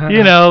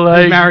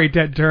like marry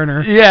Ted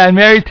Turner. Yeah, and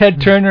marry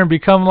Ted Turner and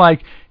become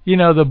like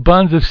the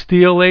Buns of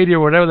Steel lady or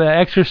whatever, the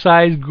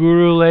exercise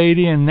guru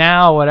lady, and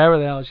now whatever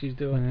the hell she's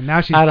doing. And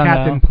now she's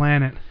Captain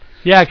Planet.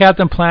 Yeah,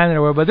 Captain Planet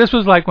or whatever. But this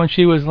was like when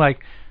she was like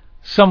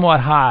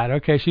somewhat hot.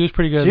 Okay, she was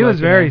pretty good. She was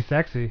very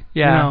sexy.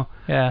 Yeah,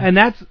 yeah. And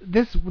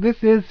this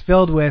is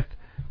filled with,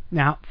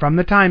 now from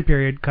the time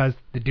period, because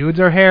the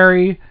dudes are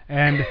hairy,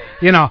 and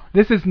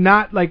this is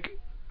not like,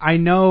 I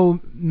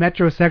know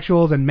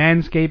metrosexuals and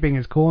manscaping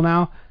is cool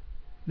now.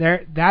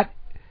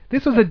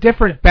 This was a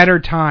different, better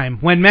time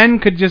when men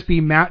could just be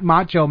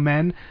macho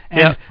men,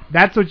 and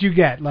that's what you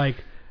get. Like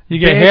you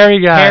get hairy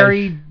guys,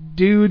 hairy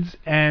dudes,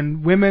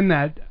 and women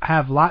that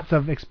have lots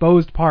of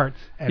exposed parts.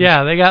 And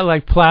they got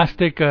like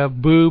plastic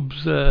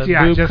boobs,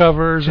 boob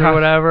covers or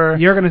whatever.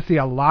 You're gonna see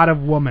a lot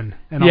of women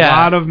and a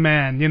lot of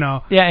men.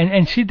 Yeah,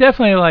 and she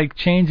definitely like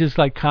changes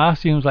like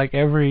costumes like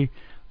every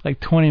like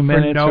 20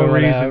 minutes for no or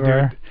whatever.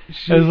 reason, dude.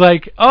 It was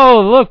like,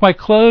 oh look, my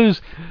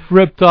clothes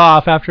ripped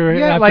off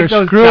after like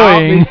those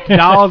screwing.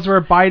 dolls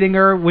were biting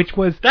her, which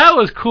was that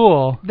was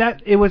cool.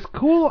 It was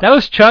cool. That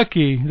was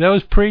Chucky. That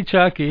was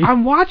pre-Chucky.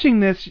 I'm watching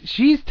this.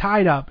 She's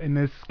tied up in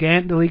this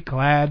scantily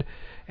clad,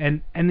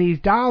 and these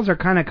dolls are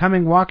kind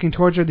of walking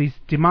towards her. These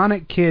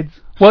demonic kids.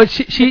 Well,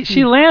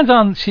 she lands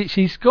on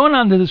she's going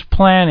onto this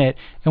planet,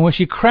 and when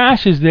she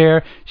crashes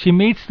there, she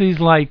meets these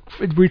like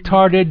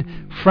retarded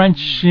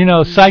French,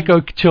 psycho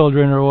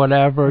children or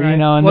whatever, right.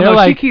 And they're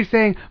like, she keeps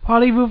saying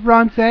 "Parlez-vous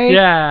français?"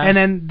 Yeah,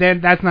 and then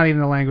that's not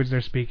even the language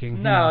they're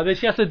speaking. No,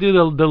 she has to do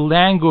the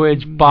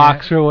language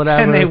box or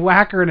whatever. And they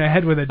whack her in the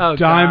head with a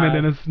diamond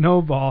and a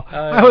snowball.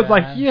 I was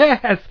like,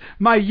 yes,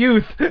 my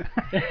youth.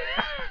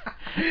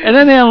 and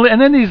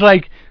then these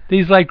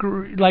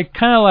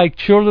kind of like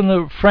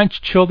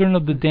French children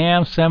of the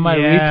Damned,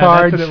 semi-retards.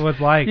 Yeah, that's what it was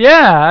like.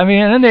 Yeah, I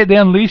mean, and then they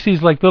unleash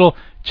these like little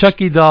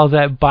Chucky dolls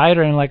that bite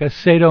her in like a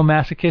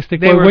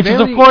sadomasochistic way, which is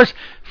of course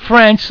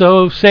French,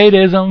 so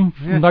sadism,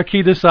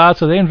 Marquis de Sade,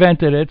 so they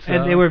invented it. So.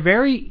 And they were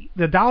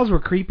the dolls were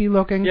creepy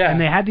looking, and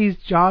they had these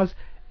jaws.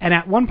 And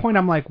at one point,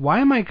 I'm like, why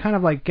am I kind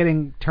of like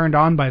getting turned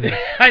on by this?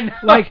 I know.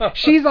 Like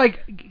she's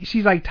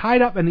like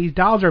tied up, and these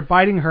dolls are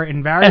biting her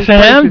in various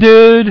S&M, places,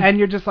 dude. And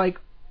you're just like,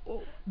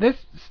 this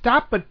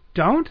stop, but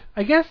don't.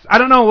 I guess I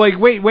don't know. Like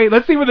wait,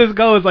 let's see where this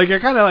goes. Like you're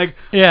kind of like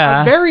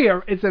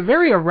it's a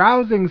very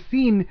arousing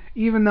scene,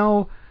 even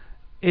though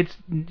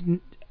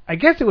I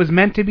guess it was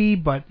meant to be,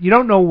 but you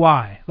don't know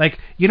why. Like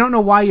you don't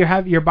know why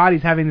your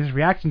body's having this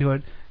reaction to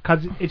it,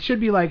 because it should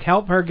be like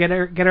help her, get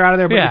her out of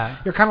there.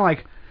 But you're kind of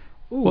like.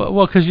 Ooh.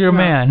 Well, because you're a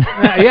man.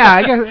 Yeah,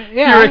 I guess.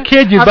 Yeah, you're a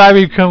kid. You'd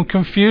probably become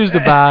confused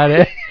about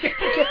it.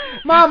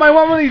 Mom, I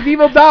want one of these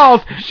evil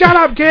dolls. Shut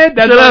up, kid.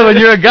 Shut up. When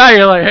you're a guy,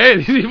 you're like, hey,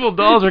 these evil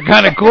dolls are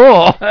kind of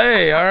cool.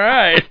 Hey, all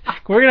right,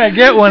 we're gonna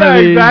get one of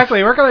these.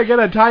 Exactly. We're gonna get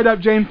a tied up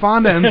Jane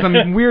Fonda and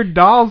some weird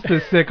dolls to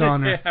stick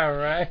on her. Yeah,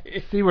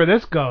 right. See where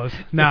this goes.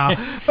 No,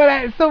 but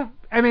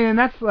and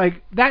that's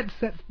like that's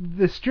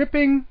the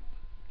stripping,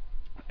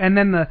 and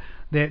then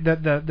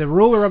the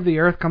ruler of the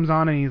earth comes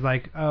on and he's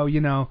like, oh,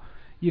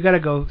 you got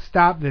to go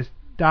stop this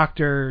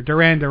Dr.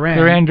 Duran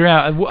Duran.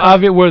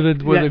 Of it were the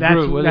group.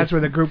 That's where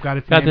the group got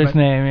its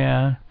name.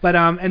 Yeah. But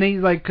and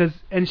he's like,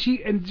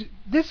 and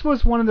this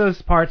was one of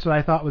those parts that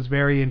I thought was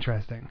very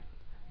interesting,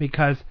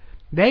 because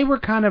they were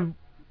kind of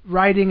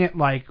writing it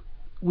like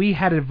we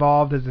had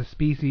evolved as a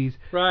species.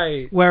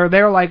 Right. Where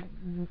they're like,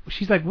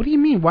 she's like, what do you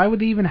mean? Why would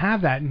they even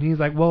have that? And he's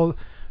like, well,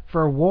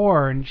 for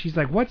war. And she's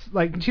like, what's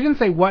like? She didn't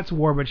say what's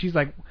war, but she's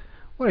like,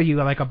 what are you,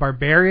 like a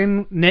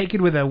barbarian naked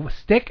with a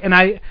stick?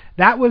 And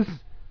that was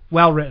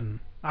well written.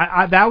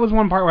 That was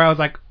one part where I was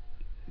like,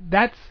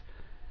 that's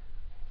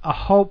a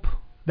hope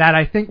that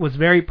I think was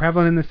very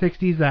prevalent in the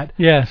 60s, that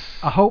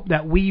a hope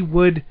that we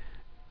would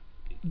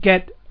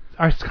get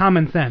our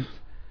common sense.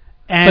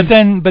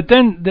 And but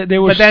then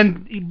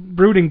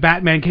brooding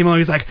Batman came along.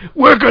 He's like,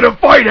 we're gonna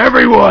fight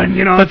everyone,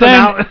 But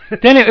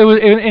then it was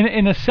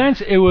in a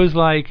sense it was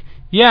like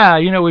yeah,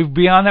 we're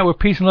beyond that. We're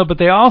peace and love, but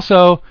they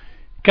also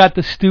got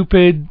the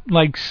stupid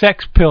like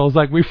sex pills.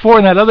 Like before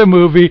in that other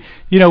movie,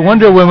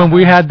 Wonder Woman,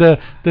 we had the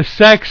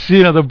sex,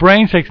 the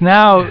brain sex.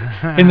 Now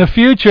in the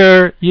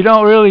future, you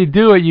don't really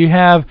do it. You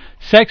have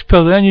sex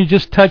pills, and then you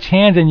just touch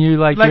hands and you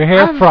like your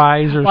hair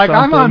fries or something.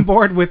 I'm on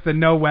board with the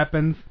no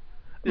weapons.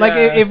 Like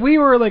if we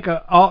were like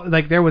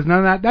there was none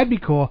of that, that'd be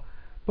cool.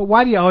 But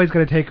why do you always got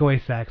to take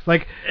away sex?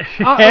 Like,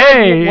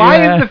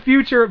 why is the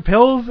future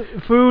pills,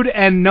 food,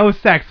 and no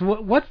sex?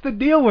 What's the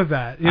deal with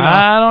that?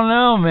 I don't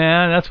know,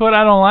 man. That's what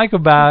I don't like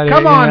about it.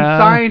 Come on,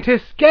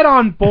 scientists, get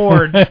on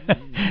board.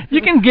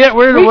 You can get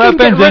rid of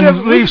weapons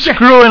and leave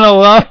screwing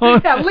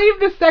alone. Yeah, leave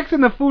the sex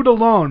and the food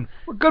alone.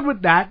 We're good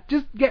with that.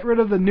 Just get rid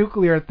of the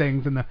nuclear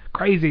things and the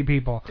crazy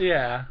people.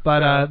 Yeah.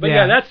 But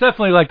yeah, that's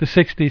definitely like the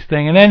 60s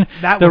thing. And then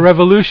the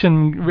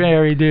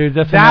revolutionary dude,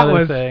 that's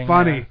another thing. That was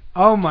funny. Yeah.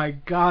 Oh my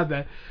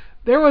God,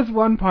 there was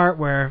one part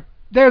where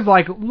there's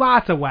like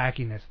lots of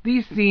wackiness.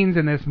 These scenes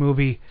in this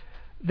movie,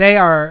 they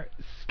are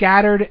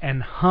scattered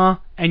and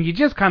you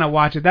just kind of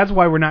watch it. That's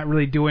why we're not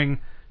really doing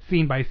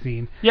scene by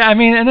scene. Yeah, I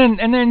mean,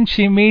 and then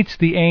she meets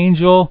the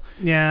angel.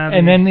 Yeah.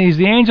 And then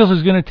the angel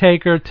who's going to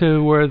take her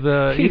to where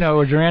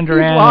where Duran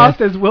Duran. He's lost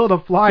his will to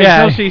fly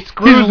until she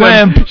screws him.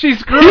 Limp. She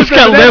screws him. He's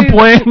got limp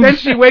wings. Then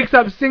she wakes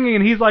up singing,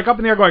 and he's like up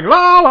in the air going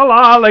la la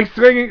la, like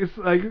swinging,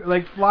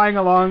 like flying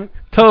along.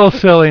 Total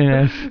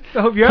silliness.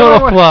 So if you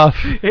Total fluff.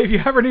 If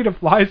you ever need to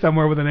fly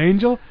somewhere with an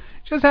angel,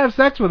 just have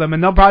sex with them,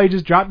 and they'll probably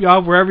just drop you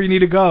off wherever you need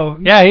to go.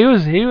 Yeah, he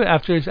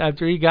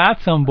after he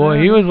got some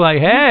boy, he was like,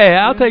 hey,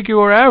 I'll take you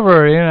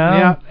wherever,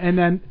 Yeah, and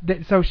then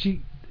so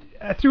she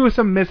through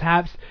some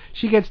mishaps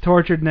she gets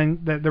tortured, and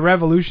then the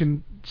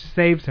revolution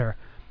saves her.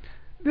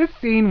 This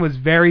scene was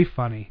very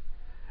funny.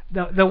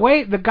 The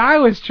way the guy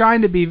was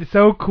trying to be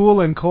so cool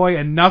and coy,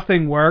 and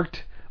nothing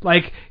worked.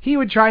 Like he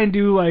would try and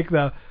do like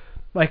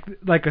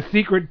a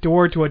secret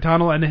door to a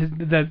tunnel,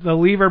 and the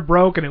lever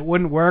broke and it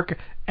wouldn't work.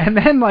 And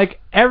then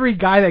like every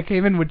guy that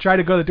came in would try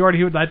to go to the door, and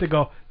he would like to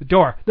go the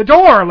door.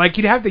 Like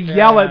he'd have to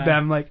yell at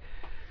them. Like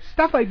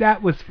stuff like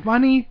that was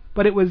funny,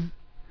 but it was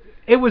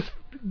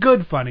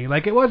good funny.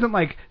 Like it wasn't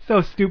like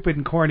so stupid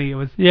and corny. It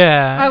was.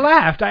 Yeah. I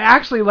laughed. I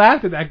actually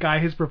laughed at that guy.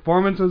 His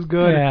performance was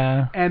good.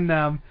 Yeah. And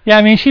yeah,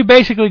 I mean, she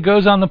basically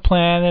goes on the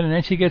planet, and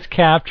then she gets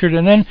captured,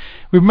 and then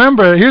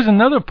remember, here's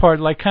another part,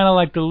 like kind of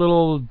like the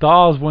little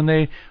dolls when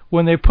they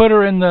put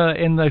her in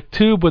the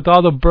tube with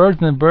all the birds,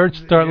 and the birds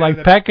start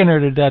pecking her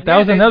to death. That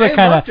was another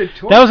kind of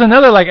that was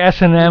another like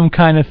S&M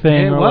kind of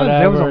thing. It or was. Whatever,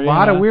 there was a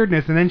lot of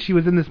weirdness, and then she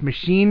was in this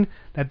machine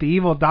that the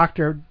evil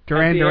Dr.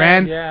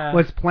 Duran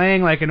was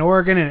playing like an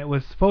organ, and it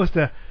was supposed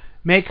to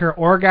make her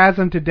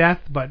orgasm to death,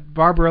 but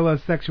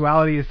Barbarilla's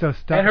sexuality is so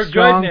strong. And her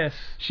goodness.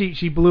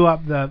 She blew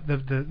up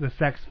the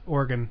sex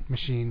organ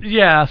machine.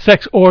 Yeah,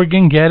 sex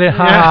organ, get it?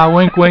 Ha ha,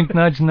 wink wink,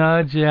 nudge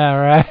nudge. Yeah,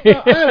 right.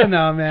 Well, I don't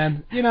know,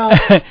 man.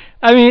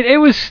 I mean, it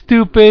was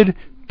stupid,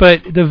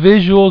 but the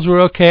visuals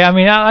were okay. I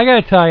mean, I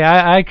gotta tell you,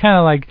 I kind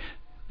of like.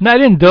 No, I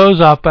didn't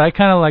doze off, but I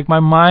kind of like my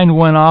mind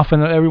went off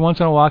and every once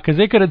in a while, because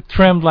they could have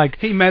trimmed like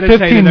 15 minutes.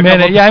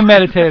 Yeah, I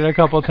meditated a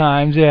couple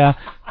times. Yeah.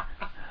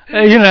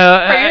 I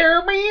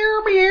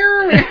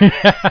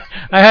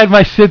had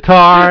my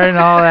sitar and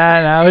all that,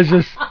 and I was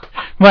just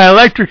my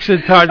electric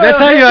sitar. Did I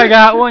tell you I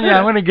got one? Yeah,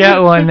 I'm gonna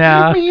get one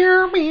now.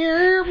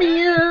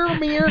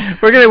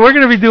 We're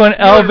gonna be doing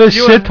Elvis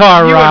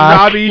sitar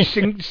rock. You and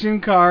Ravi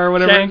Shankar or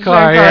whatever.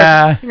 Shankar,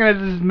 yeah. You're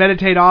gonna just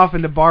meditate off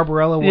into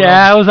Barbarella world.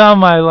 Yeah, I was on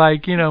my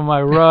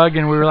my rug,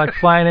 and we were like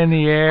flying in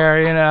the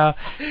air.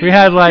 We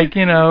had like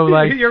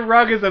your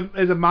rug is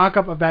a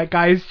mock-up of that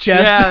guy's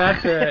chest. Yeah,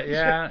 that's it.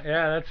 Yeah,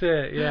 that's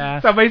it. Yeah.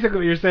 So basically,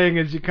 what you're saying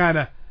is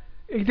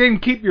it didn't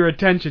keep your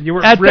attention. You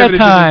were at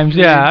times,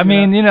 yeah. I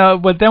mean,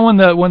 but then when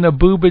the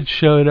boobage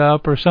showed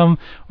up or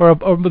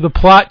the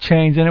plot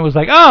changed, and it was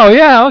like, oh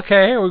yeah,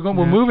 okay,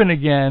 we're moving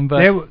again.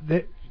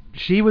 But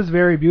she was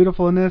very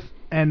beautiful in this.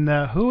 And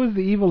who was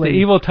the evil lady?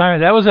 The evil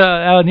tyrant. That was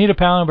Anita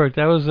Pallenberg.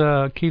 That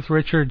was Keith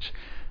Richards.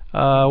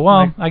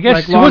 I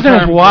guess she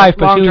wasn't his wife,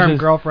 but she was his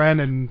girlfriend,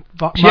 and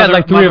she had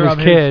like 3 of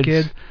his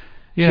kids.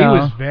 She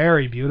was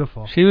very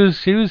beautiful. She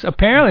was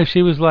apparently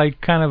she was like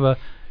kind of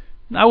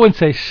I wouldn't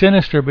say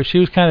sinister, but she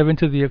was kind of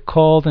into the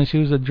occult, and she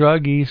was a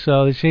druggie,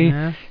 so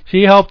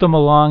she helped him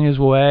along his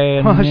way.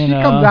 And she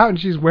comes out and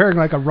she's wearing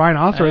like a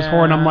rhinoceros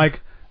horn. I'm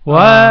like,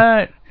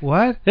 what?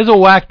 What? This is a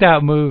whacked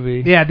out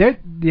movie. Yeah, this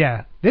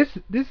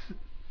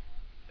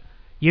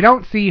you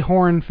don't see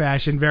horn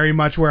fashion very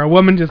much, where a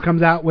woman just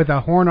comes out with a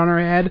horn on her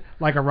head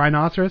like a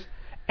rhinoceros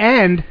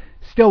and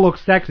still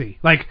looks sexy.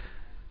 Like.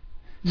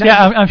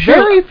 Yeah, I'm sure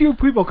very few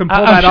people can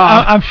pull that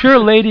off. I'm sure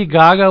Lady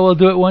Gaga will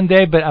do it one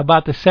day, but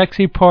about the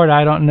sexy part,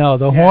 I don't know.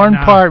 The horn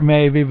part,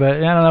 maybe, but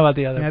I don't know about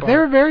the other part. They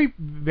were very,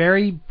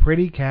 very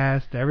pretty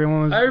cast.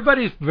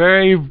 Everybody's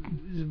very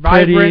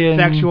vibrant, and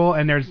sexual,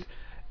 and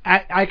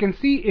I can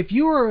see if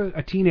you were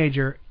a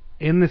teenager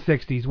in the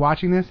 60s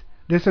watching this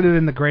would have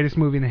been the greatest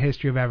movie in the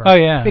history of ever. Oh,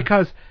 yeah.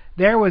 Because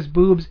there was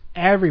boobs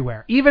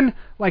everywhere. Even,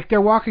 like,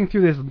 they're walking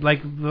through this,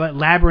 like,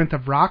 labyrinth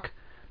of rock.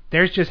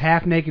 There's just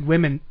half-naked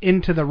women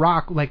into the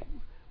rock, like,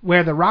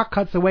 where the rock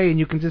cuts away and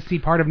you can just see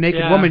part of naked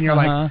Yeah, woman. You're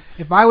like,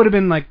 if I would have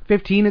been like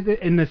 15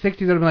 in the 60s, I'd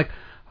have been like,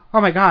 oh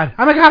my god,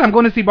 I'm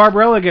going to see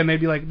Barbarella again. They'd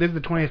be like, this is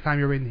the 20th time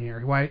you're in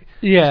here. Why?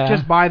 Yeah.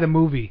 Just buy the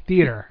movie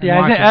theater. And Yeah,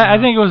 watch I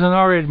think it was an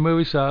R-rated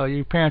movie, so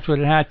your parents would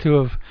have had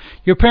to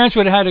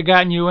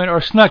gotten you in,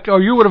 or snuck,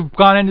 or you would have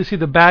gone in to see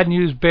the Bad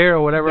News Bear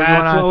or whatever.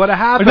 That's what would have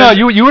happened. No,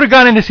 you would have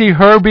gone in to see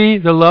Herbie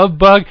the Love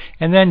Bug,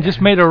 and then just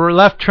made a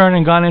left turn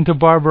and gone into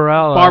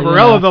Barbarella.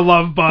 Barbarella the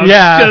Love Bug.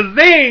 Yeah.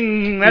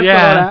 Shazing!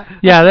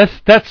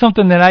 That's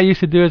something that I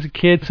used to do as a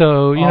kid.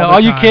 So all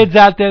you kids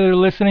out there that are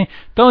listening,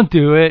 don't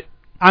do it.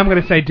 I'm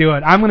going to say do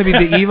it. I'm going to be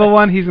the evil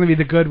one. He's going to be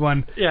the good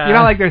one. Yeah. You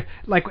know, like there's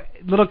like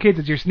little kids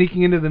as you're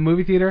sneaking into the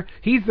movie theater.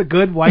 He's the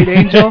good white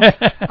angel.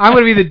 I'm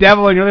going to be the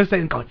devil, and you're just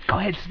saying, go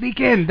ahead,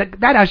 sneak in.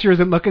 That usher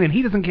isn't looking, and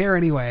he doesn't care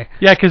anyway.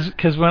 Yeah,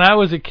 because when I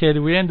was a kid,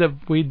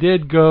 we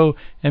did go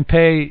and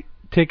pay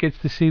tickets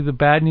to see the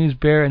Bad News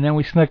Bear, and then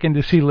we snuck in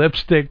to see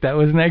Lipstick that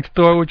was next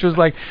door, which was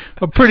like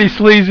a pretty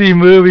sleazy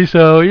movie.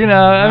 So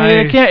I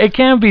mean, it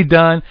can be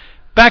done.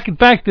 Back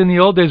in the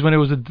old days when it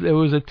was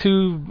only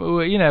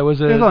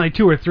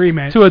 2 or 3,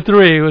 man. 2 or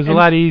 3. It was a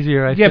lot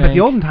easier, I think. Yeah, but the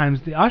olden times,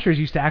 the ushers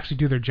used to actually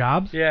do their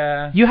jobs.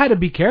 Yeah. You had to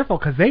be careful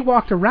because they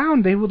walked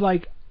around. They would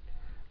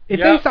if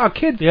they saw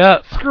kids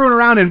screwing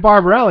around in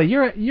Barbarella,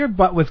 your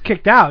butt was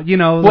kicked out. Here's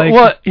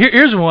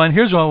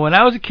one. When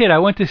I was a kid, I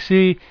went to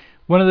see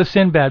one of the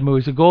Sinbad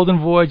movies, The Golden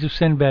Voyage of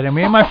Sinbad, and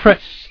me and my friend,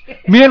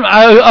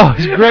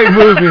 it's a great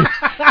movie.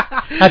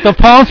 At the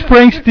Palm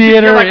Springs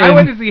Theater. I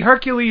went to see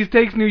Hercules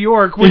Takes New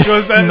York, which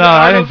was no,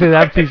 I didn't see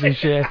that piece of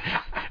shit.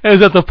 It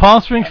was at the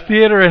Palm Springs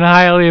Theater in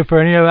Hialeah, for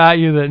any of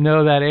you that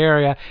know that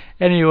area.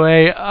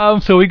 Anyway,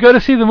 so we go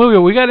to see the movie.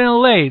 We got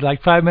in late,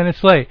 like 5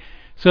 minutes late.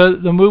 So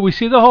we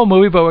see the whole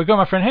movie, but we're going,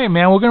 my friend, hey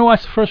man, we're going to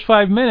watch the first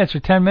 5 minutes or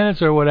 10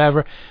 minutes or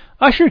whatever.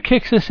 Usher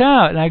kicks us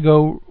out, and I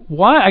go,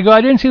 why? I go,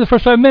 I didn't see the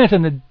first 5 minutes,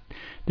 and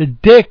the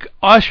dick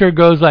usher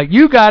goes like,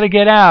 you got to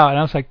get out. And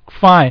I was like,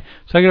 fine.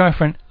 So I go to my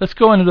friend, let's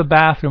go into the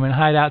bathroom and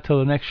hide out till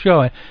the next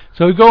showing.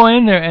 So we go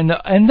in there, and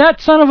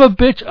that son of a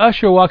bitch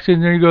usher walks in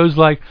there and he goes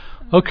like,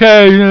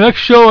 okay, the next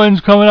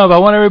showing's coming up. I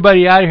want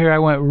everybody out of here. I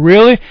went,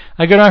 really?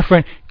 I go to my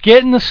friend,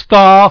 get in the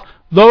stall,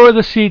 lower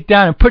the seat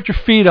down, and put your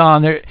feet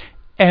on there,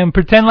 and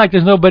pretend like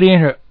there's nobody in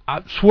here.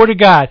 I swear to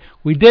God,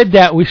 we did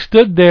that. We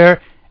stood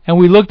there, and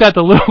we looked at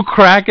the little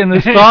crack in the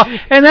stall,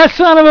 and that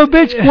son of a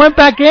bitch went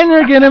back in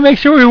there again to make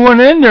sure we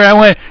weren't in there. I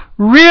went,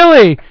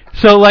 really?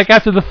 So, like,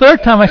 after the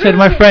third time, I said to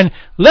my friend,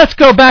 let's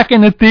go back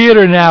in the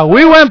theater now.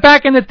 We went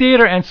back in the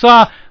theater and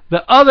saw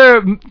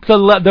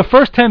the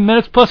first 10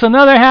 minutes plus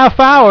another half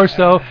hour,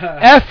 so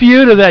F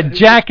you to that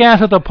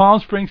jackass at the Palm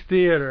Springs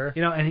Theater.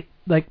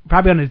 And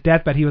probably on his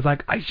deathbed, he was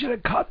like, I should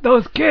have caught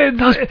those kids.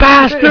 Those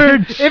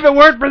bastards. If it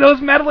weren't for those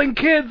meddling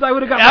kids, I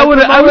would have got I would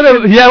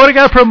have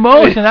got a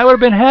promotion. I would have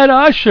been head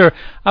usher.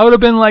 I would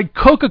have been like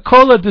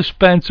Coca-Cola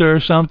dispenser or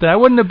something. I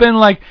wouldn't have been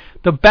like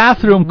the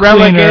bathroom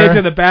relegated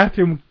to the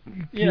bathroom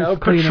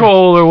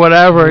patrol or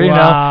whatever.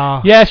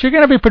 Wow. Yes, you're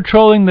going to be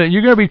patrolling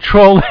you're going to be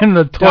trolling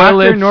the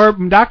toilets.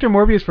 Dr.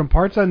 Morbius from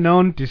Parts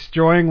Unknown,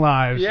 destroying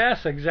lives.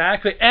 Yes,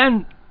 exactly.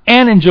 And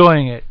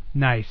enjoying it.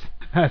 Nice.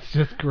 That's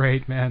just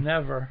great, man.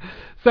 Never.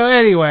 So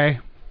anyway,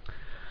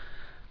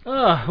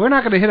 we're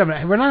not gonna hit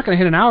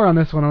an hour on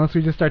this one unless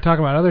we just start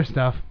talking about other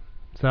stuff.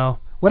 So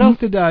what else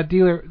did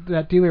Dealer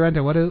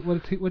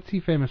Renta? What's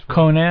he famous for?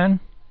 Conan,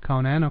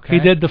 okay. He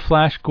did the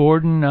Flash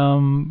Gordon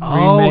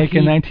remake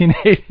in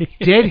 1980.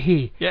 Did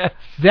he? Yes.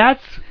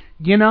 That's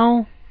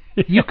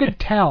you could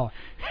tell.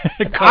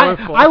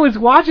 I was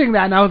watching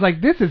that and I was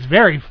like, this is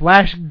very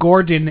Flash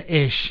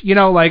Gordon-ish.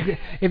 Like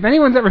if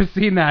anyone's ever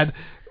seen that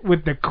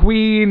with the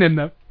Queen and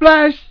the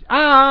Flash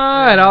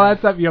and all that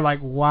stuff, you're like,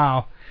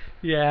 wow.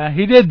 Yeah,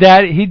 he did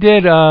that. He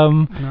did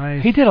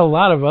nice. He did a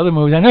lot of other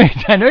movies.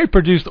 I know he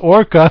produced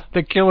Orca,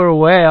 the killer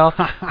whale.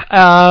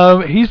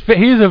 He's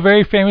a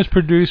very famous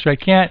producer. I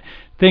can't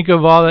think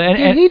of all that.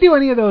 Did he do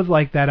any of those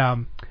like that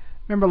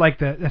remember like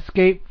the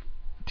Escape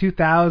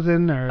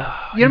 2000 or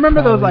you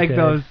remember those like did.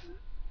 Those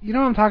you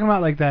know what I'm talking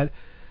about, like that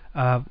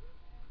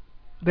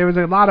there was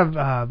a lot of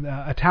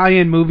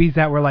Italian movies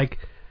that were like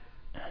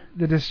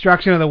the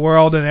destruction of the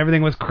world and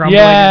everything was crumbling.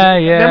 Yeah.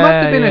 There must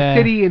have been a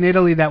city in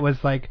Italy that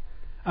was like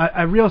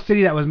a real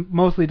city that was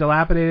mostly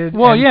dilapidated.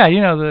 Well,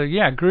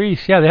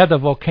 Greece. Yeah, they had the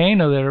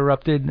volcano that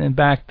erupted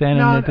back then.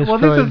 And it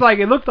destroyed. Well, this is like,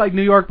 it looked like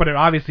New York, but it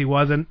obviously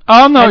wasn't.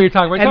 Oh no, we're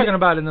talking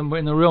about in the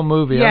real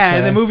movie. Yeah, okay.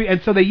 in the movie,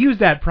 and so they used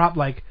that prop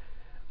like.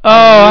 Oh,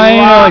 I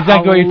know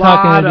exactly what you're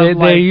talking about.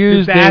 They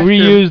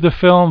reused the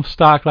film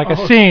stock like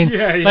a scene.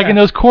 Yeah. Like in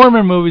those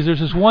Corman movies,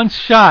 there's this one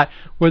shot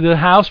where the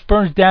house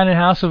burns down in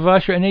House of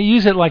Usher, and they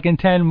use it like in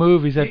 10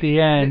 movies at the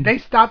end. They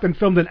stopped and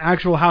filmed an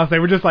actual house. They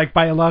were just like,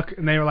 by luck,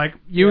 and they were like,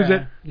 use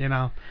it, De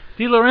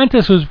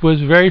Laurentiis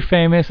was very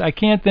famous. I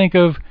can't think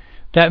of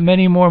that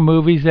many more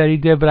movies that he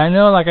did, but I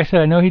know, like I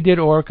said, I know he did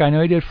Orca. I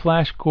know he did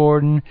Flash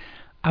Gordon.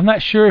 I'm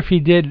not sure if he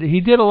did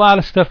a lot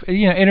of stuff,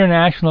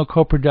 international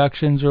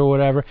co-productions or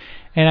whatever.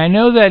 And I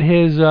know that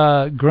his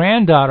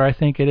granddaughter, I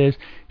think it is,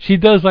 she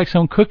does like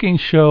some cooking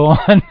show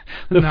on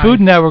the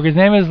Food Network. His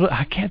name is,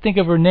 I can't think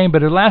of her name,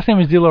 but her last name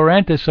is De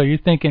Laurentiis, so you're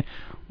thinking,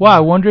 wow, I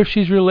wonder if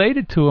she's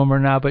related to him or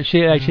not. But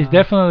she's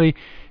definitely,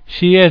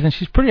 she is, and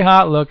she's pretty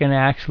hot looking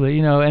actually,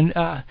 and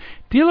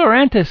De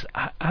Laurentiis,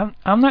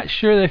 I'm not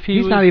sure if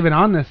he's not even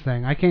on this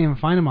thing. I can't even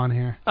find him on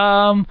here.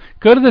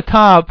 Go to the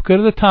top.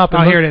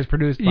 Oh, here it is,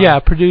 produced by. Yeah,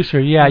 producer.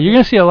 Yeah, you're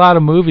going to see a lot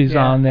of movies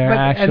on there,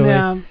 actually.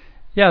 And,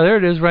 yeah, there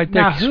it is right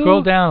there.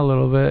 Scroll down a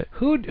little bit.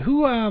 Who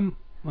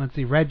let's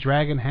see, Red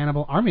Dragon,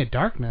 Hannibal, Army of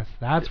Darkness.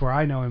 That's where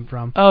I know him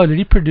from. Oh, did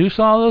he produce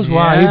all those? Yeah.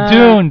 Wow,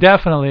 Dune,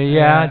 definitely.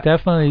 Yeah,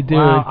 definitely Dune.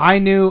 Wow, I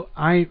knew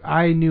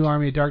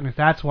Army of Darkness.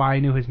 That's why I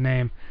knew his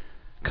name.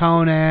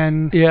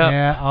 Conan.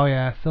 Yeah. Oh,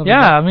 yeah.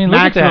 Yeah, I mean, look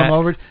at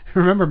that.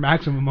 Remember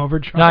Maximum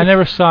Overdrive? No, I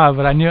never saw it,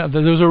 but I knew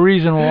there was a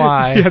reason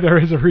why. Yeah, there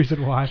is a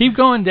reason why. Keep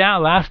going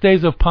down. Last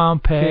Days of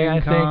Pompeii,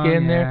 I think,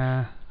 in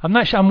there. I'm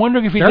not sure. I'm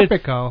wondering if he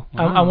Serpico. did.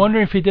 I'm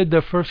wondering if he did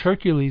the first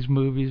Hercules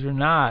movies or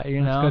not.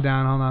 Let's go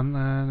down. Hold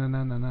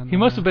on. He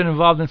must have been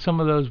involved in some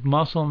of those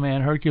Muscle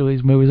Man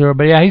Hercules movies,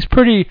 but yeah,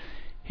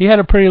 he had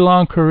a pretty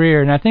long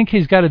career, and I think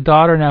he's got a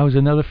daughter now who's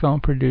another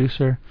film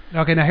producer.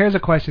 Okay, now here's a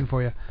question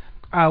for you.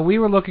 We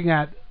were looking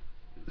at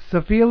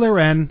Sophia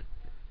Loren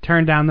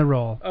turned down the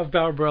role of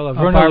Barbarella.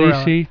 Verna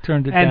Lisi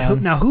turned it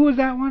down. Now who was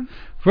that one?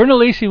 Verna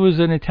Lisi was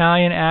an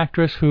Italian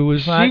actress who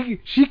was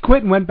she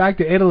quit and went back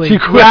to Italy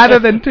rather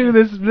than do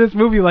this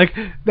movie. Like,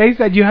 they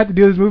said you had to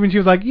do this movie, and she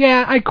was like,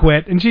 yeah, I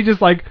quit, and she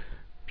just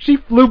she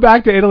flew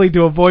back to Italy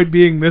to avoid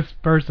being this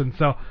person.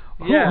 So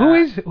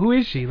who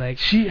is she? Like,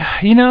 she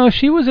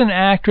was an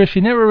actress.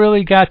 She never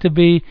really got to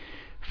be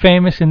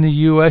famous in the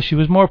U.S. She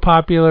was more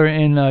popular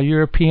in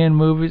European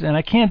movies, and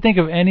I can't think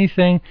of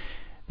anything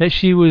that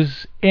she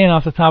was in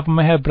off the top of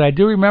my head, but I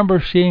do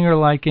remember seeing her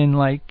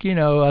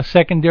in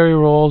secondary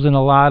roles in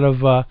a lot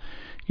of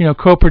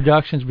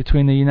co-productions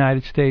between the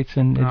United States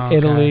and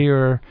Italy,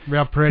 or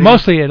real pretty.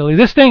 Mostly Italy.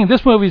 This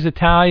movie's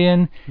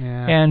Italian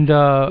and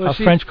a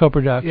French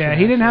co-production. Yeah,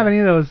 he didn't have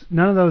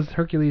none of those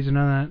Hercules or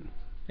none of that.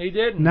 He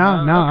didn't. No,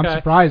 I'm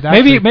surprised.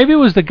 Maybe it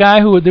was the guy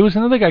there was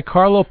another guy,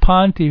 Carlo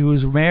Ponti, who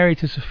was married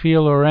to Sophia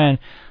Loren.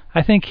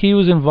 I think he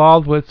was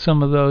involved with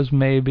some of those,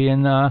 maybe,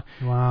 and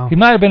wow. He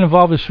might have been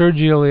involved with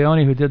Sergio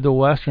Leone, who did the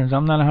westerns.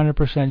 I'm not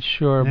 100%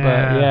 sure, but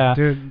yeah.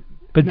 Dude.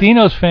 But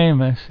Dino's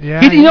famous.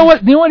 Yeah. You know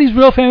what? You know what he's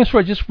real famous for?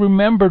 I just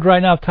remembered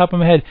right now, off the top of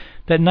my head,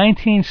 that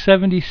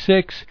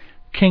 1976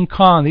 King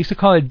Kong. They used to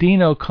call it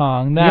Dino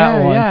Kong.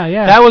 That one.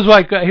 Yeah. That was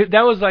like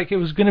it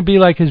was going to be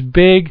like his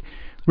big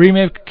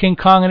remake of King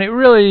Kong, and it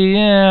really,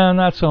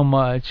 not so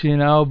much,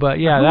 But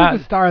yeah, who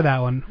was the star of that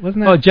one?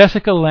 Wasn't that? Oh,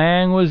 Jessica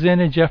Lange was in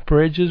it. Jeff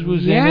Bridges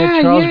was in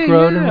it. Charles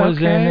Grodin was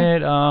in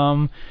it.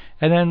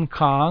 And then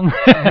Kong.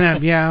 And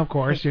then, yeah, of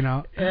course, Yeah.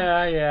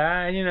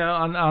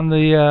 On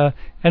the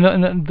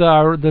and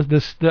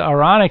the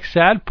ironic,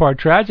 sad part,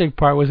 tragic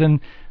part was in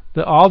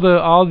all the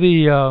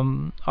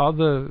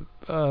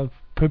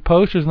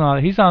posters and all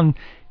that.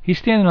 He's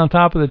standing on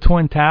top of the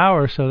Twin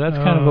Towers, so that's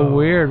kind of a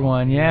weird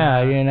one. Yeah,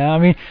 I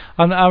mean,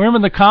 I remember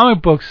the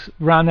comic books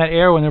around that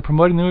era when they're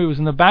promoting the movie. It was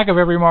in the back of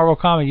every Marvel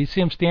comic. You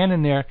see him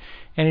standing there,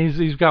 and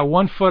he's got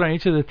 1 foot on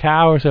each of the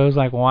towers. So it was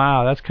like,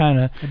 wow, that's kind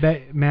of. I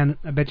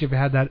bet you if you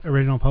had that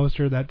original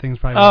poster, that thing's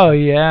probably. Oh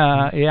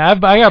yeah. I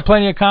got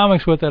plenty of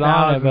comics with it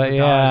on it, but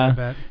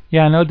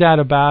yeah, no doubt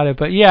about it.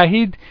 But yeah,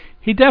 he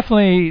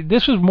definitely.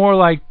 This was more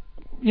like,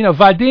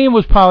 Vadim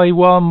was probably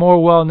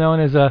more well known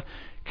as a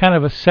kind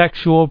of a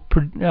sexual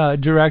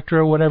director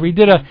or whatever. He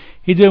did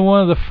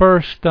one of the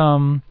first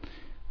kind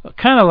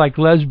of like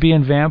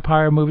lesbian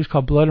vampire movies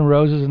called Blood and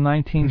Roses in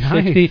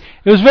 1960. Nice.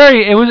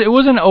 It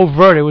wasn't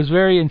overt. It was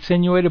very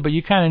insinuated, but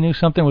you kind of knew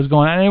something was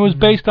going on. And it was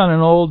based on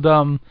an old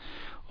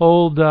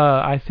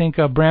I think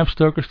Bram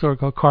Stoker story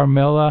called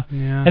Carmilla.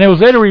 Yeah. And it was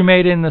later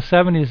remade in the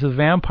 70s as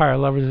Vampire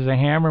Lovers as a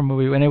Hammer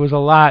movie, and it was a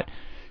lot.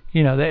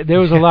 There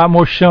was a lot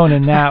more shown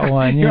in that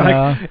one.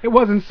 Like, it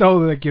wasn't so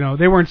like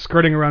they weren't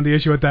skirting around the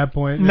issue at that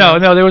point. No,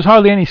 there was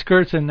hardly any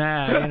skirts in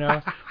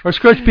that. Or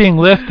skirts being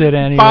lifted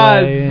anyway.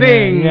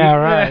 Buzzing. Yeah,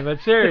 right.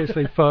 But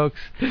seriously, folks.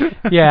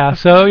 Yeah.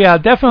 So yeah,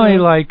 definitely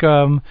like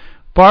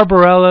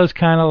Barbarella's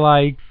kind of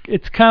like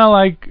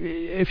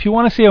if you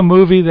want to see a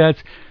movie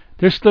that's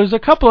there's a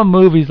couple of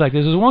movies like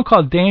this. There's one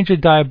called Danger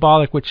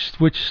Diabolik,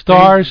 which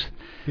stars.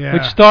 Yeah.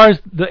 Which stars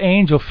the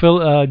angel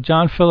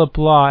John Philip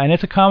Law, and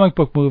it's a comic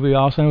book movie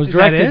also. And it was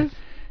directed.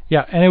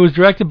 Yeah, and it was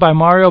directed by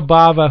Mario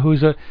Bava,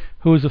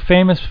 who was a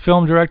famous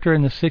film director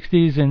in the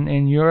 60s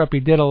in Europe. He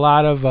did a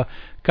lot of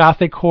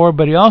gothic horror,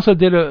 but he also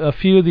did a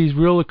few of these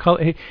real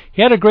color.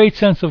 He had a great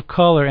sense of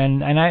color,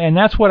 and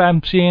that's what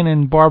I'm seeing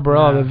in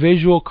Barbarella. Yeah. The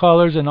visual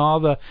colors and all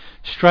the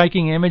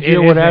striking imagery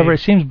or whatever. It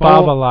seems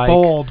Bava-like.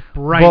 Bold,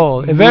 bright,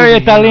 bold, very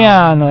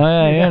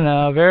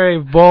Italiano. Very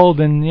bold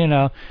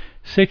and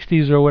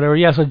 60s or whatever.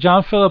 Yeah, so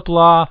John Philip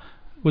Law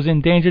was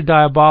in Danger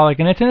Diabolik,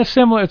 and it's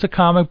a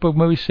comic book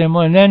movie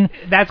similar, and then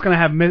that's going to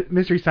have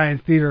Mystery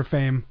Science Theater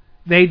fame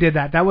They did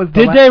that. That was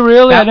Did they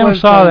really? I never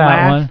saw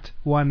that one. Last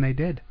one they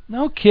did.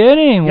 No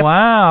kidding. Yep.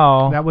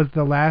 Wow. That was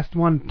the last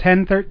one.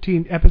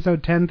 1013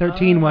 episode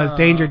 1013 was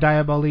Danger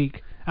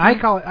Diabolique. I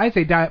call it. I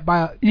say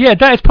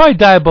it's probably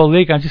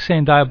Diabolique. I'm just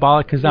saying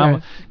Diabolic because I'm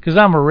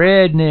a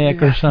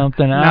redneck or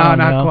something. No, I don't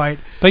know. not quite.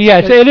 But yeah,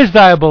 it is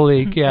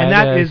Diabolique. Yeah, and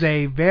that is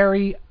a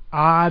very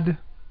odd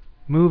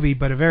movie,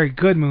 but a very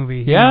good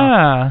movie.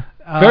 Yeah,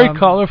 very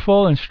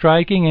colorful and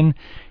striking, and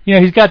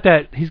he's got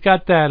that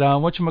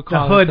whatchamacallit,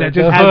 the hood that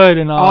just the has, hood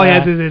and all he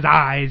that. has is his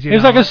eyes.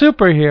 It's like a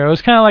superhero.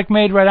 It's kind of like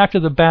made right after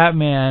the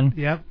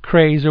Batman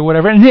craze or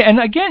whatever. And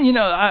again,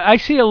 I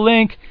see a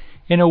link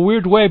in a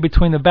weird way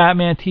between the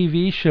Batman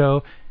TV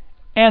show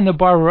and the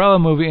Barbarella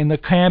movie, and the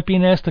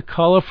campiness, the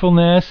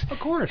colorfulness, of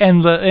course,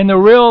 and the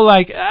real,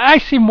 like, I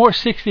see more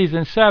 60s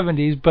than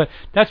 70s, but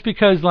that's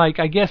because, like,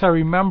 I guess I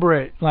remember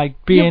it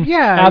like being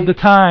at the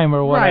time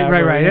or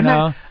whatever. Right. And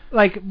that,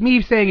 like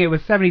me saying it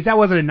was 70s, that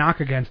wasn't a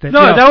knock against it.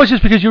 No, that was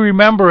just because you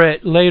remember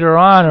it later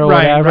on or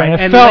whatever,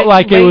 and it felt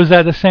like it was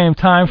at the same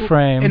time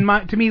frame.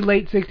 And to me,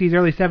 late 60s,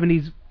 early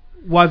 70s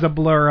was a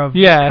blur of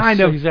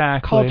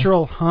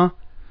cultural,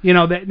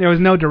 there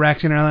was no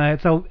direction or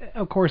that, so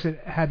of course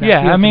it had that.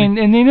 Yeah, I mean,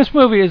 and this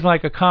movie is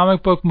like a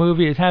comic book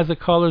movie. It has the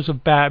colors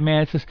of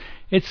Batman.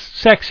 It's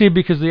sexy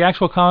because the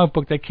actual comic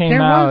book that came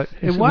out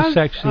was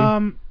sexy.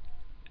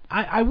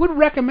 I would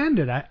recommend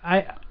it.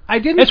 I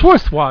didn't. It's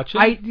worth watching.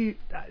 I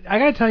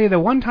gotta tell you, the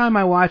one time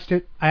I watched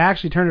it, I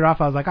actually turned it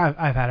off. I was like,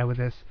 I've had it with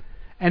this,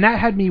 and that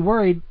had me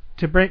worried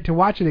to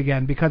watch it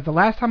again, because the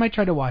last time I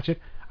tried to watch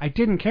it, I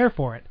didn't care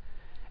for it.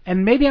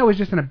 And maybe I was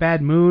just in a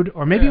bad mood,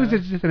 or maybe it was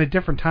just in a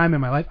different time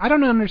in my life. I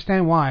don't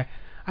understand why.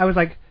 I was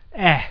like,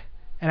 And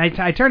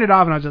I turned it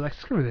off, and I was just like,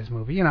 screw this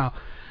movie,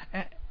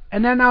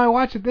 And then now I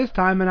watched it this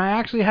time, and I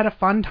actually had a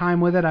fun time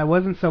with it. I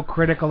wasn't so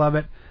critical of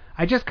it.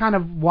 I just kind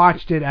of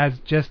watched it as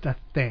just a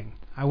thing.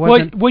 I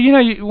wasn't. Well,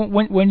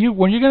 when you're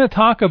going to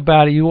talk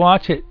about it, you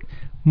watch it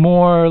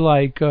more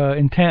like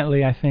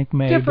intently, I think,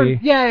 maybe.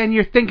 Different, and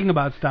you're thinking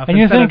about stuff. And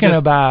you're thinking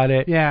about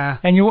it. Yeah.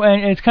 And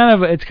it's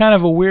kind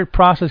of a weird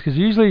process, because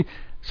usually,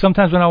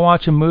 sometimes when I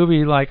watch a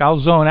movie, like, I'll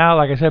zone out,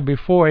 like I said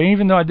before. And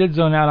even though I did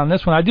zone out on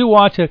this one, I do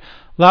watch it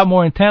a lot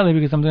more intently,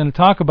 because I'm going to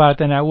talk about it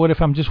than I would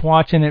if I'm just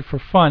watching it for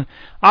fun.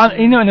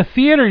 In a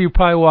theater, you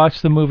probably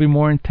watch the movie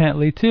more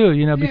intently too,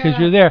 because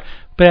you're there.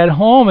 But at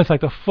home, it's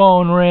like the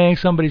phone rings,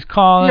 somebody's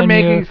calling. You're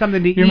making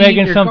something to eat. You're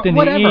making something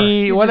to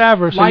eat,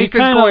 whatever. So life is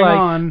going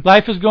on.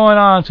 Life is going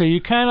on. So you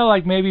kind of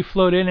like maybe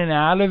float in and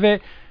out of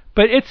it.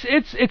 But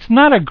it's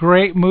not a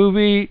great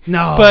movie.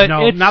 No,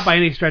 not by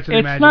any stretch of the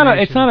imagination.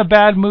 It's not a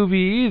bad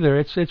movie either.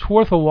 It's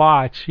worth a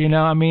watch.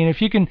 I mean,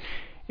 if you can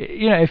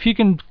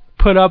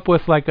put up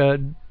with like a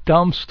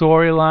dumb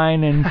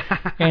storyline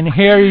and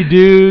hairy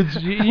dudes,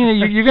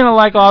 you're gonna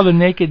like all the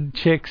naked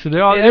chicks.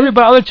 All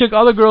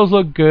the girls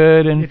look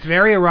good, and it's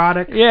very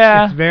erotic.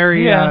 Yeah, it's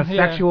very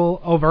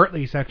sexual,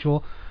 overtly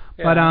sexual.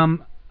 Yeah. But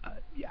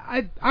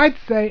I'd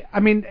say,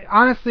 I mean,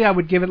 honestly, I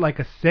would give it like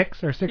a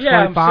 6 or 6.5.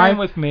 Yeah, same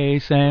with me.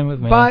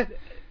 But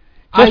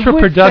just for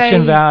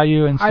production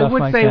value and stuff like that.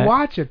 I would say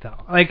watch it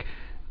though. Like,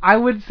 I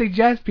would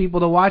suggest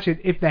people to watch it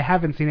if they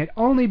haven't seen it,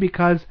 only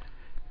because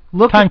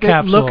look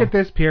at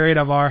this period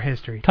of our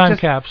history. Time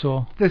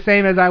capsule. The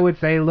same as I would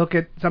say, look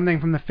at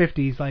something from the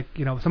 50s, like,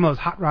 some of those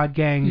hot rod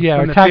gangs. Yeah,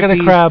 from or Attack of the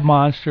Crab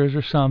Monsters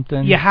or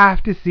something. You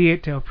have to see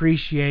it to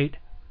appreciate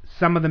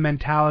some of the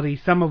mentality,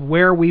 some of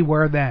where we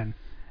were then.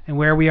 And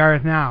where we are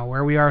now,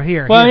 where we are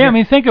here. Well, I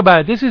mean, think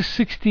about it. This is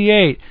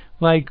 68.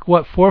 Like,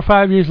 4 or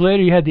 5 years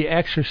later, you had The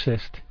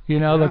Exorcist.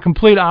 The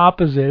complete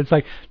opposite. It's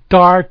like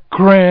dark,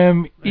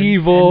 grim,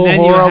 evil, and then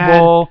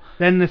horrible.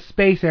 Then the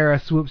space era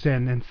swoops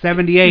in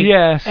 78.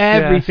 Yes,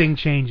 everything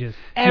changes.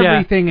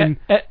 Everything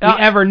we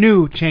ever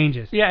knew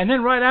changes. Yeah, and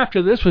then right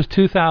after this was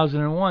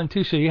 2001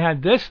 too. So you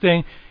had this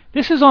thing.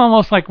 This is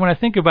almost like, when I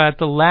think about it,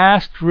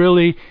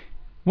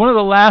 one of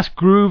the last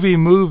groovy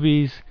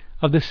movies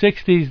of the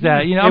 60s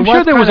that,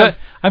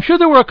 I'm sure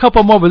there were a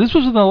couple more, but this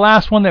was the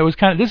last one that was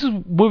this is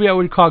a movie I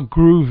would call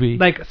groovy.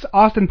 Like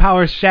Austin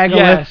Powers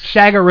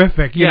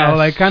shaggerific,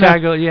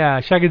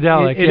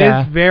 shagadelic. It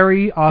is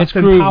very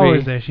Austin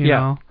Powers-ish,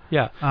 Yeah.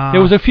 There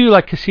was a few,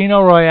 like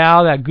Casino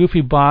Royale, that goofy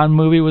Bond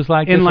movie was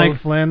like In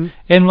Like Flint,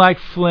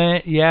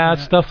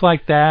 stuff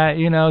like that.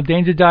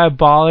 Danger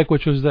Diabolic,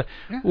 which was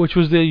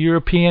the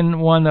European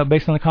one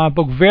based on the comic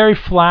book, very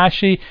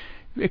flashy,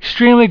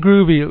 extremely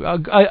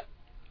groovy.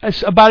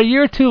 About a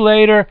year or two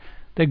later,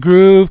 the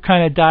groove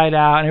kind of died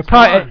out,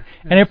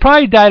 and it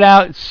probably died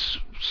out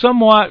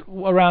somewhat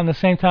around the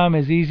same time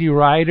as Easy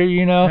Rider,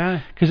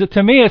 because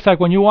to me it's like,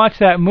 when you watch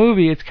that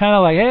movie, it's kind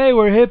of like, hey,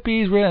 we're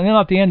hippies, and then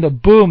at the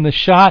end, boom, the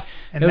shot.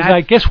 And it was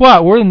like, guess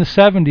what? We're in the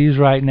 70s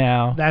right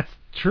now. That's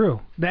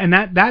true, and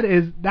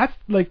that's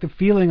like the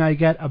feeling I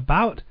get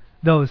about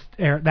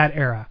that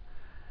era.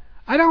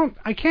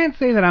 I can't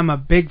say that I'm a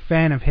big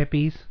fan of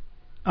hippies.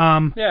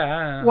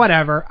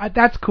 Whatever.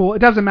 That's cool. It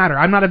doesn't matter.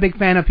 I'm not a big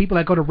fan of people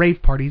that go to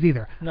rave parties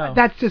either. No.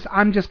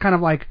 I'm just kind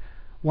of like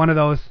one of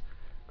those.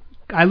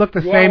 I look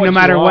the same no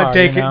matter what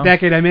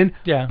decade I'm in.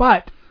 Yeah.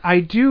 But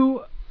I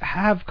do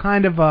have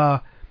kind of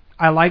a...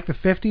 I like the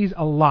 50s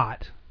a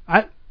lot.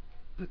 I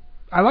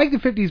like the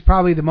 50s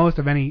probably the most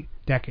of any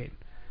decade.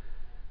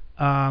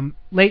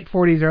 Late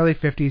 40s, early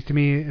 50s to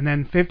me, and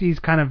then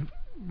 50s kind of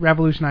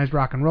revolutionized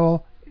rock and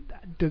roll.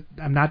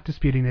 I'm not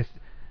disputing this.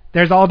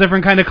 There's all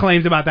different kind of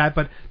claims about that,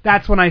 but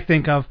that's when I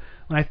think of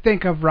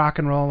rock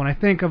and roll, when I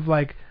think of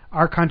like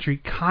our country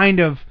kind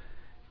of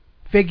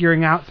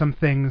figuring out some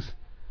things,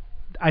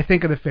 I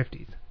think of the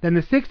 50s. Then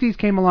the 60s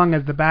came along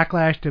as the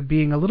backlash to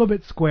being a little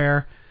bit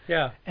square,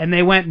 and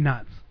they went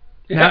nuts.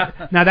 Yeah.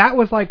 Now that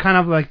was like kind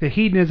of like the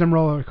hedonism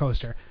roller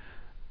coaster.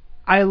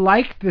 I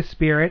liked the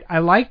spirit. I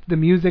liked the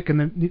music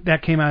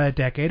that came out of that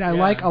decade. I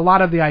like a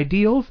lot of the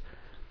ideals,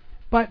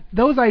 but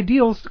those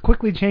ideals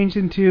quickly changed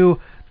into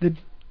the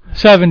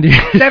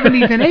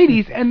 70s and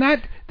 80s, and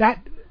that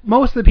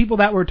most of the people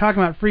that were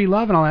talking about free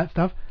love and all that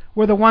stuff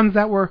were the ones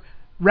that were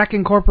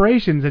wrecking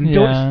corporations and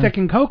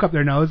sticking coke up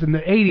their nose in the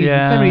 80s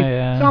and 70s.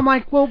 Yeah. So I'm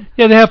like, well...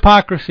 Yeah, the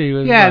hypocrisy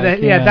was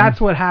that's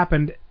what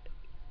happened.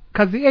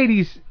 Because the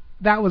 80s,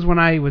 that was when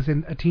I was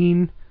a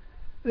teen.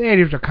 The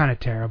 80s were kind of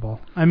terrible.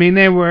 I mean,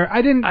 they were...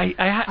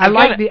 I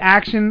liked the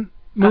action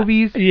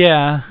movies.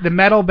 The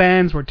metal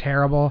bands were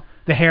terrible.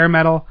 The hair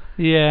metal.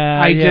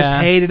 I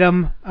just hated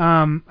them.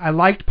 I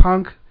liked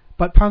punk,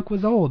 but punk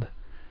was old.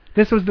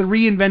 This was the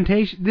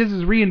reinventation. This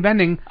is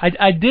reinventing.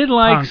 I did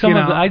like punk, some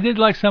of the. I did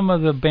like some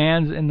of the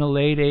bands in the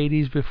late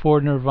 '80s before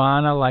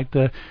Nirvana, like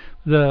the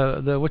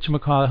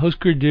whatchamacallit,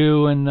 Husker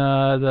Du and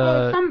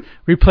the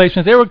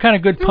Replacements. They were kind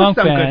of good punk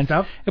bands.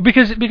 Good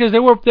stuff. Because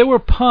they were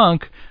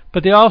punk,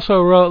 but they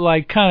also wrote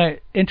like kind of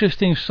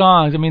interesting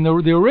songs. I mean, the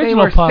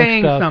original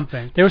punk stuff.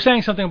 They were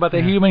saying something about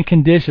the human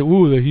condition.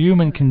 Ooh, the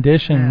human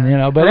condition, you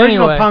know. But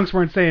original anyway, punks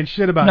weren't saying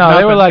shit about. No, nothing.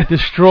 they were like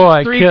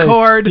destroy,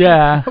 3-chord.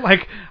 Yeah.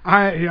 Like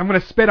I'm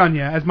gonna spit on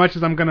you as much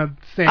as I'm gonna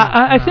sing.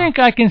 I think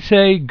I can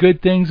say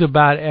good things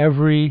about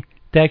every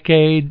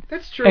decade.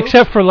 That's true.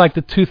 Except for like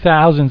the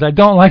 2000s. I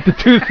don't like the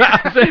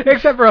 2000s.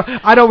 Except for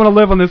I don't want to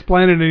live on this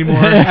planet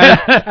anymore,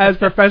 as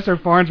Professor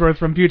Farnsworth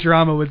from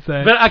Futurama would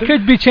say. But I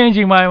could be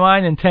changing my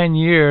mind in 10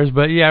 years.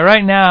 But yeah,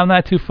 right now I'm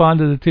not too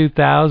fond of the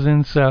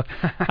 2000s. So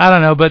I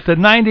don't know. But the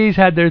 90s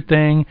had their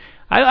thing.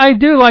 I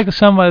do like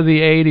some of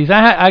the 80s.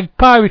 I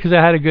probably because I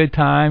had a good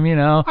time, you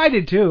know. I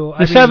did too.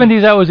 The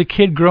 70s, I was a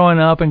kid growing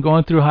up and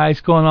going through high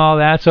school and all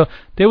that, so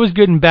there was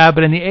good and bad.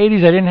 But in the 80s,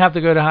 I didn't have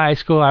to go to high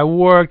school. I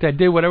worked. I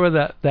did whatever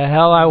the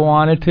hell I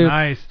wanted to.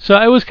 Nice.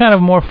 So it was kind of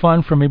more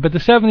fun for me. But the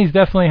 70s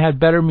definitely had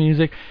better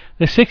music.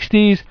 The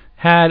 60s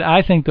had,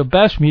 I think, the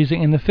best music,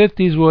 and the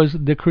 50s was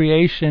the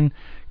creation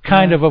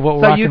kind of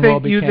what rock and roll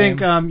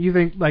became. You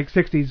think like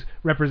 60s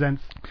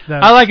represents the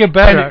I like it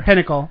better.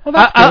 Pinnacle. Well,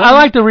 I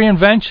like the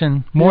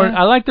reinvention more.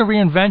 I like the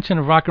reinvention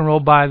of rock and roll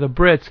by the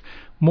Brits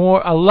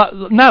more,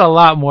 not a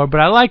lot more, but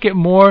I like it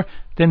more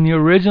than the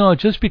original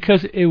just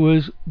because it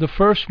was the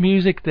first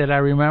music that I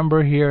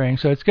remember hearing.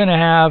 So it's going to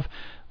have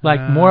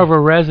like more of a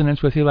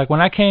resonance with you. Like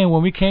when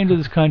we came to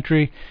this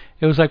country,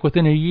 it was like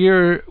within a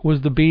year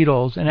was the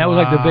Beatles, and that was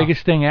like the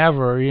biggest thing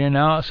ever, you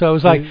know. So it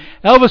was like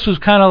Elvis was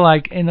kind of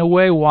like in a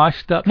way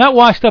washed up, not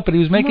washed up, but he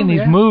was making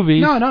these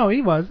movies. No,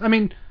 he was. I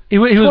mean, he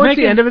was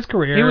making the end of his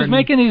career. He was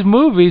making these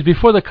movies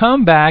before the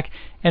comeback,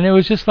 and it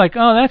was just like,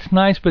 oh, that's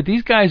nice, but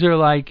these guys are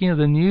like, you know,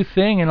 the new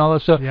thing and all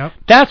that stuff.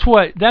 That's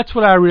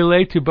what I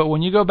relate to. But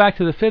when you go back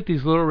to the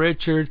 50s, Little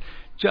Richard,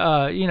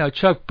 you know,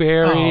 Chuck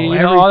Berry, you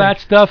know, all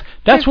that stuff.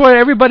 That's where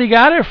everybody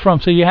got it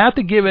from. So you have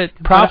to give it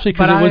props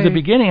because it was the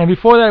beginning. And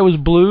before that, it was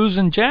blues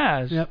and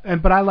jazz.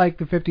 But I like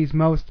the 50s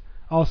most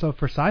also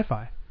for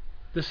sci-fi.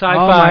 The sci-fi.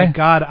 Oh my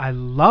God, I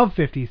love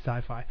 50s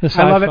sci-fi.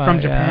 I love it from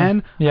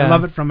Japan. I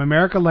love it from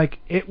America. Like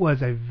it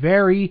was a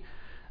very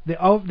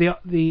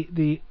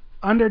the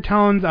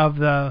undertones of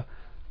the,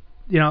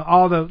 you know,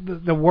 all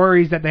the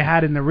worries that they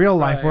had in the real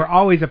life were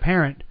always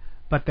apparent,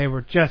 but they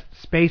were just,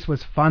 space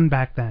was fun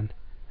back then.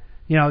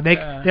 You know,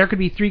 there could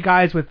be 3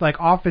 guys with like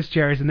office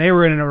chairs, and they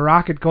were in a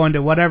rocket going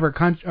to whatever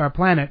country or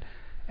planet,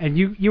 and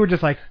you were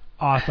just like,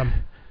 awesome.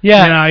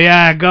 Yeah, you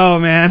know, go,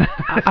 man.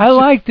 I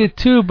liked it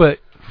too, but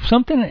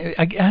something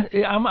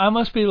I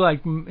must be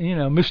like, you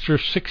know, Mr.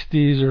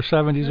 60s or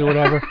 70s or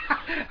whatever.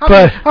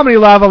 How many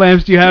lava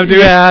lamps do you have, dude?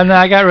 Yeah, no,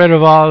 I got rid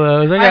of all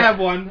those. I have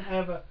one. I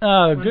have a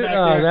one good.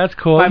 Back That's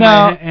cool. By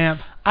now, my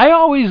amp. I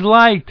always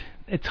liked.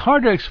 It's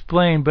hard to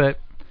explain, but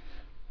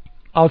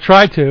I'll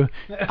try to.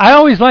 I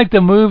always liked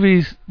the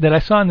movies that I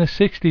saw in the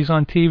 60s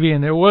on TV,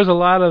 and there was a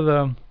lot of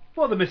them.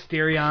 Well, the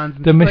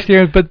Mysterions. The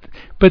Mysterions,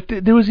 but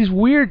there was these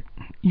weird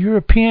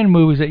European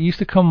movies that used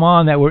to come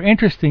on that were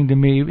interesting to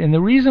me, and the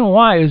reason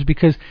why is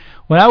because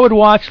when I would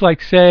watch, like,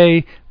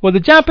 say, well, the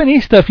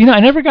Japanese stuff, you know, I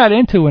never got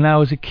into when I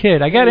was a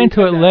kid. I got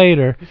into it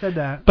later. You said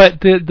that. But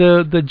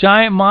the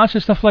giant monster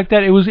stuff like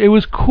that, it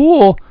was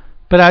cool.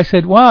 But I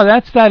said, wow,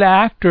 that's that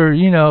actor,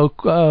 you know,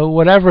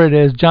 whatever it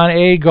is, John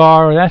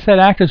Agar, or that's that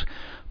actor.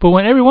 But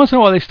when every once in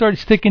a while they started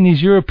sticking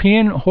these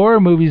European horror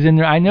movies in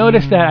there, I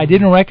noticed that I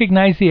didn't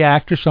recognize the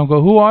actor, so I'm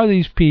going, who are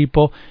these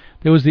people?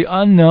 there was the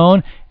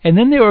unknown, and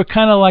then they were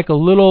kind of like a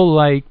little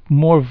like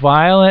more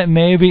violent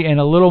maybe and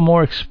a little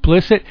more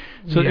explicit.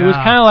 So it was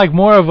kind of like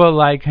more of a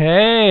like,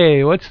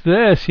 hey, what's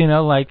this? You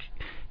know, like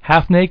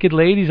half-naked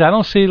ladies. I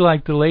don't see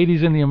like the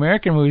ladies in the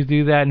American movies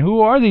do that. And who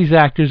are these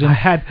actors? And I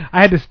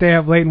had to stay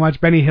up late and watch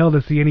Benny Hill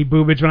to see any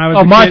boobage when I was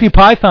a Monty kid.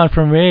 Python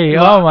for me.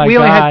 Oh my god. We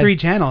only had 3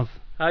 channels.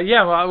 We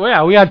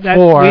had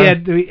 4.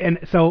 And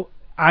so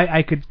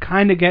I could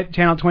kind of get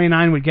Channel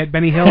 29 would get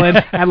Benny Hill in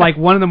at like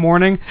 1 in the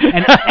morning,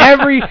 and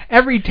every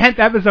 10th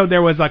episode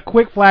there was a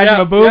quick flash of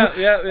a boob,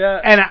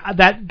 and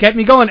that kept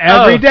me going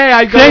every day.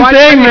 I'd go same watch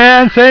thing, Benny.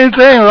 man. Same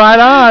thing. Right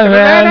on,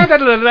 man.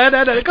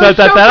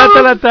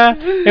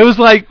 It was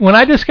like when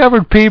I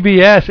discovered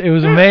PBS, it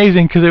was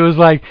amazing because it was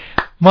like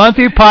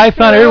Monty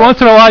Python. Every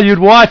once in a while you'd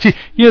watch.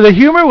 You know, the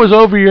humor was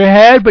over your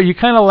head, but you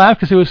kind of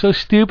laughed because it was so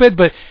stupid.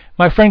 But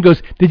my friend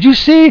goes, did you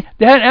see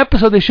that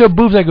episode they showed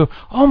boobs? I go,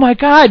 oh my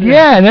god,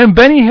 yeah. And then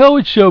Benny Hill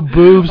would show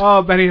boobs.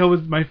 Oh, Benny Hill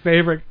was my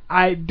favorite.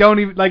 I don't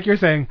even, like you're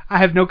saying, I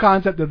have no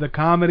concept of the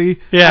comedy.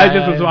 Yeah, I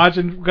just was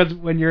watching because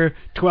when you're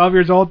 12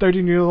 years old,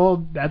 13 years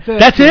old, that's it.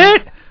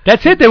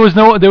 That's it. There was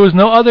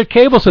no other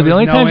cable, so the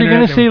only time you're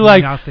going to see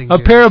like a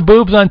pair of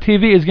boobs on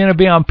TV is going to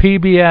be on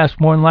PBS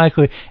more than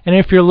likely. And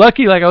if you're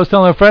lucky, like I was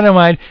telling a friend of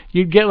mine,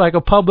 you'd get like a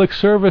public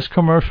service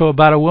commercial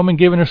about a woman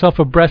giving herself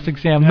a breast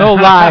exam. No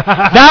lie,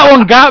 that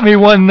one got me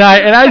one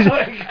night, and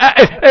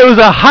it was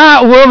a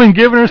hot woman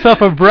giving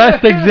herself a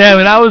breast exam,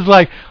 and I was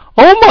like,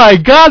 oh my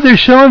god, they're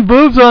showing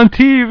boobs on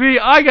TV.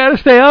 I gotta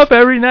stay up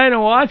every night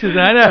and watch it.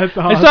 I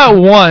saw it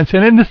once,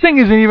 and then this thing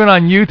isn't even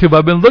on YouTube.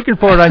 I've been looking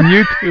for it on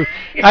YouTube.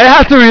 I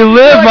have to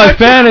relive my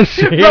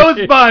fantasy.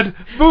 Rosebud,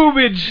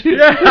 boobage.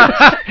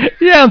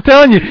 Yeah, I'm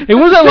telling you, it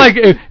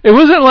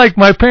wasn't like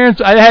my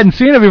parents. I hadn't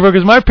seen it before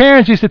because my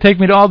parents used to take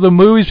me to all the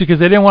movies because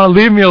they didn't want to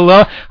leave me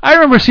alone. I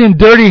remember seeing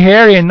Dirty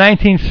Harry in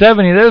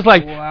 1970. There was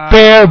like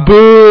bare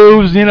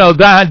boobs, you know,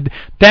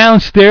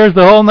 downstairs,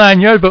 the whole 9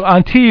 yards. But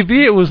on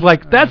TV, it was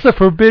like that's a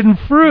forbidden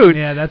fruit.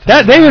 Yeah, that's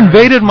they've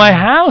invaded my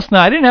house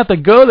now. I didn't have to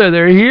go there.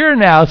 They're here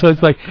now. So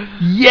it's like,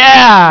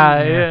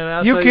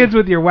 you kids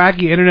with your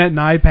wacky internet and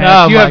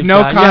iPads, you have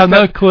no concept,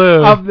 no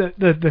clue of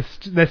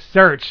the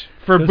search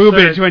for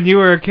boobage when you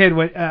were a kid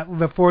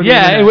before the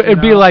internet,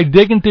 it'd be like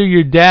digging through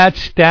your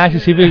dad's stash to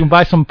see if you can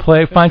find some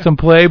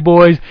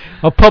Playboys,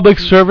 a public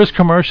service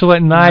commercial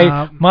at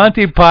night,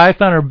 Monty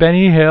Python or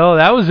Benny Hill.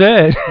 That was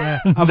it. Yeah.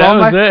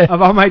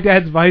 Of all my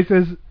dad's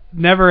vices, he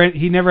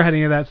never had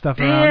any of that stuff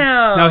around.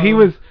 Damn. No, he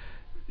was,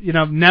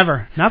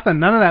 never. Nothing.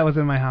 None of that was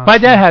in my house. My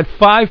dad had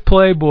 5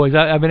 Playboys.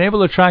 I've been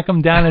able to track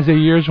them down as the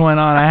years went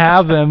on. I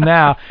have them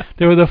now.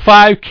 They were the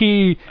 5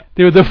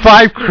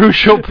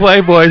 crucial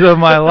Playboys of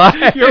my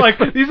life. You're like,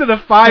 these are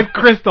the 5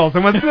 crystals,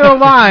 and once they're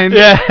aligned,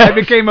 I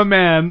became a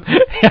man.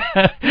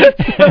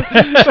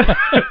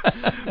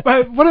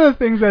 But one of the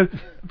things that,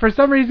 for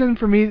some reason,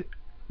 for me,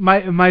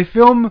 my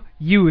film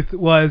youth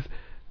was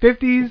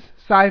 50s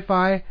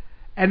sci-fi,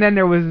 and then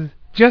there was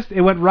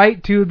it went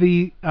right to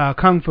the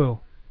kung fu.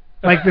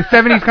 Like the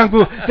 70s kung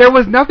fu. There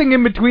was nothing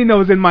in between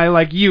those in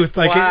my youth.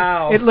 Like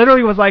it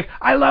literally was like,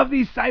 I love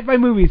these sci-fi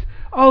movies.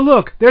 Oh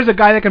look, there's a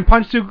guy that can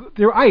punch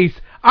through ice.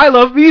 I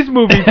love these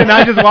movies, and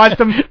I just watched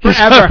them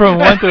forever. From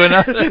one to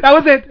another. That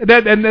was it.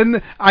 And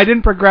then I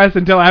didn't progress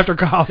until after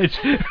college.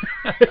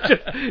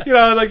 Just,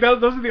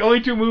 those are the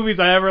only 2 movies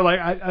I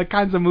ever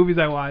kinds of movies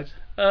I watched.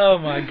 Oh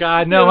my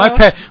God! No,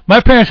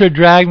 my parents would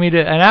drag me to,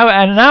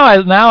 and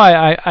now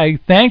I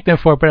thank them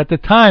for it. But at the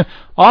time,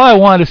 all I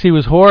wanted to see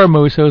was horror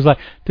movies. So it was like,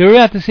 do we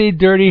have to see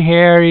Dirty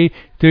Harry?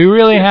 Do we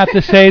really have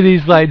to say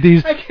these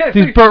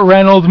Burt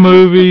Reynolds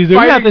movies? Do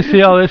we have to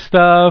see all this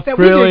stuff?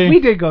 Really? We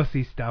did go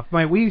see stuff.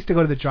 We used to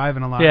go to the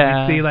drive-in a lot.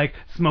 Yeah. We'd see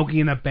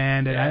Smokey and the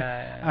Band and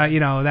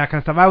that kind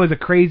of stuff. I was a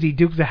crazy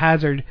Dukes of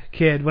Hazzard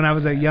kid when I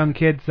was a young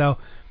kid. So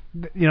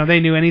they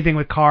knew anything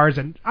with cars,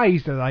 and I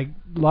used to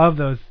love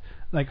those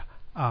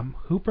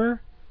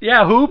Hooper.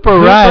 Yeah, Hooper,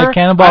 right?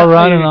 Cannonball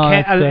Run and all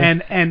that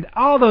stuff. And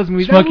all those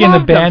movies. Smokey and the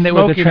Bandit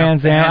with the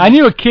Trans Am. I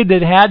knew a kid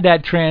that had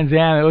that Trans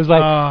Am. It was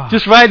like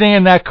just riding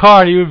in that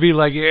car, he would be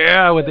like,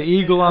 with the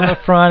eagle on the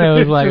front. It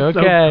was like,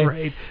 okay. So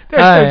great. They're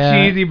so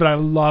cheesy, but I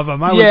love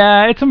them.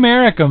 It's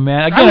America,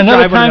 man. Again,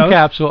 another time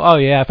capsule. Oh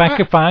yeah, if I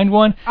could find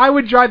one. I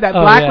would drive that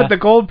black with the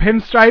gold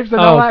pinstripes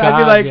and all that. God,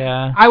 I'd be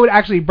like, I would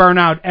actually burn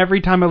out every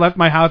time I left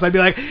my house. I'd be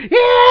like,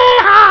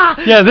 yeah.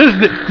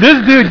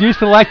 This dude used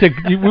to like to.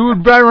 We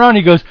would ride around.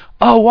 He goes,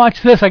 oh,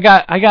 watch this. I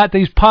got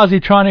these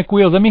Positronic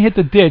wheels. Let me hit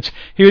the ditch.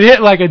 He would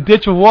hit like a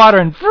ditch of water,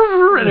 and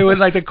it would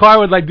the car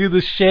would do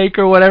the shake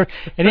or whatever.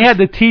 And he had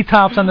the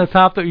T-tops on the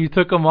top that you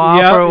took them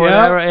off or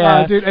whatever.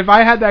 Yeah, dude. If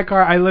I had that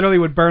car, I literally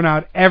would burn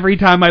out every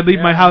time I'd leave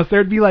my house.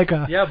 There'd be like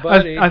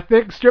a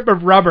thick strip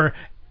of rubber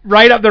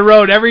right up the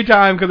road every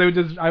time because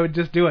I would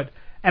just do it.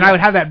 And I would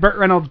have that Burt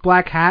Reynolds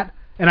black hat,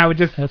 and I would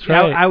just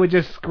I would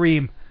just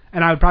scream.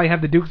 And I would probably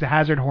have the Dukes of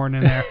Hazzard horn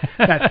in there.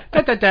 I'd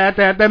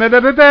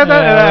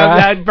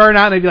burn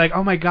out, and they'd be like,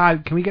 "Oh my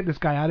God, can we get this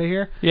guy out of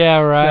here?" Yeah,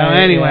 right. So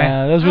anyway,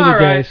 those were the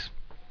days.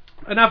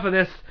 Enough of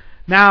this.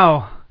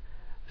 Now,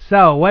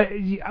 So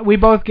we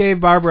both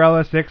gave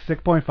Barbarella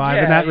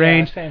 6.5 in that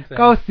range. Same thing.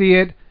 Go see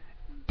it.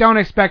 Don't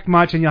expect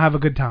much, and you'll have a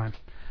good time.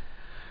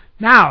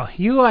 Now,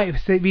 you might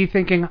be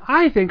thinking,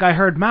 I think I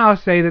heard Mao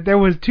say that there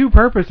was two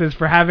purposes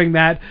for having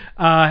that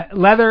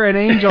Leather and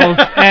Angels,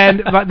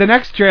 but the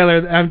next trailer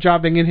that I'm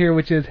dropping in here,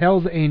 which is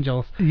Hell's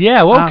Angels.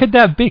 Yeah, what could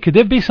that be? Could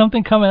there be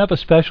something coming up, a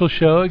special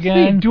show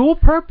again? See, dual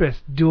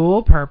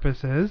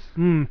purposes.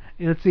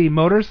 Let's see,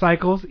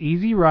 motorcycles,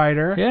 Easy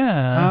Rider.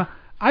 Yeah.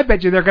 I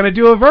bet you they're going to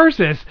do a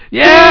versus.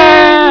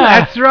 Yeah!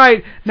 That's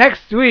right.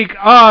 Next week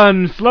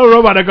on Slow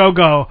Robot A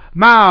Go-Go,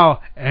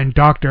 Mao and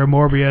Dr.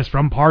 Morbius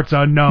from Parts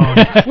Unknown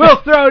will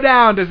throw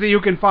down to see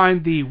who can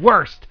find the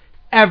worst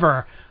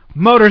ever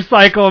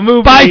motorcycle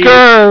movie.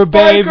 Biker,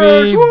 baby!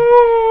 Bikers,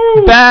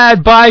 woo!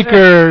 Bad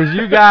bikers,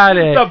 you got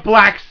it. The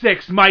Black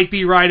Six might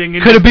be riding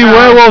in. Could it be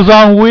werewolves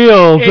on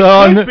wheels?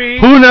 It could be.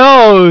 Who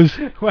knows?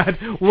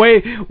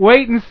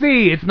 Wait and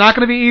see. It's not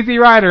going to be Easy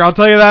Rider, I'll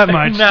tell you that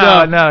much.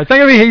 No. It's not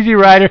going to be Easy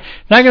Rider.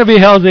 It's not going to be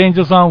Hell's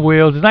Angels on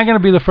wheels. It's not going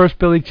to be the first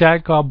Billy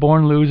Chad called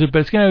Born Loser, but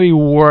it's going to be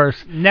worse.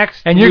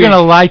 And you're going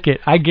to like it.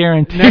 I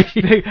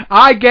guarantee.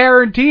 I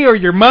guarantee or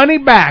your money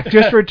back.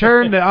 Just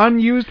return the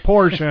unused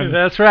portion.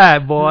 That's right,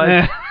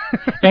 boys.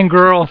 And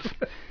girls.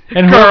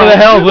 And whoever the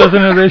hell's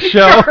listening to this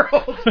show.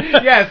 Girls.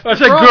 Yes.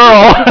 It's a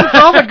girl. It's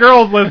all the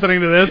girls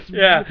listening to this.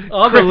 Yeah.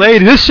 All the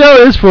ladies. This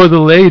show is for the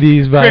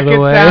ladies, by the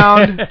way. Cricket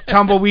sound.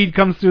 Tumbleweed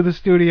comes through the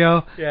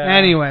studio. Yeah.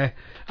 Anyway.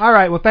 All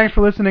right. Well, thanks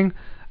for listening.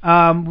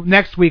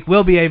 Next week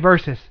will be a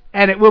versus.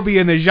 And it will be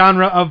in the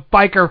genre of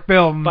biker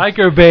films.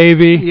 Biker,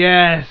 baby.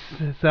 Yes.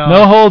 So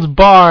no holds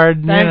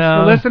barred. Thanks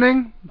for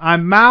listening.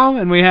 I'm Mao,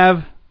 and we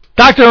have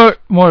Dr.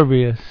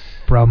 Morbius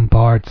from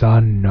Parts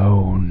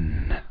Unknown.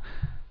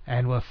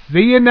 And we'll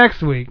see you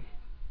next week.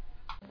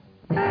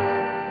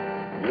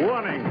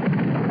 Warning!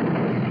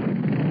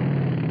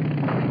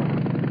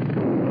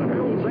 The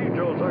Hells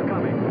Angels are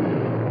coming.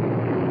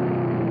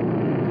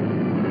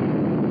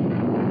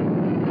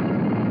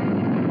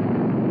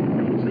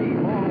 You'll see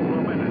all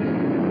the menace.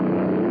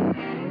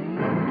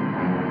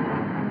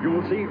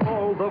 You'll see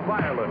all the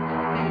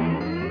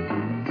violence.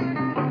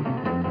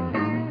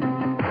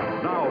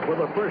 For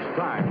the first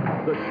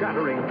time, the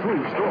shattering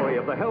true story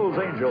of the Hells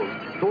Angels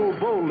told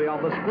boldly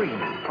on the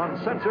screen,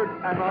 uncensored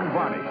and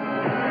unvarnished.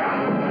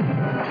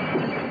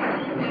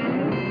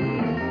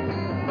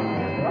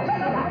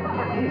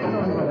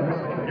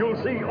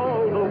 You'll see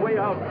all the way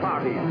out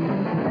parties.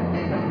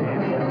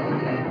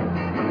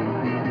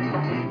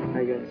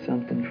 I got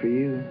something for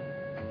you.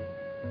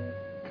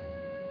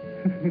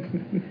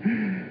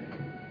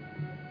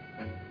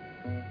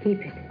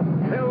 Keep it.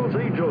 Hells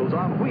Angels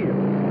on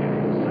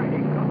wheels.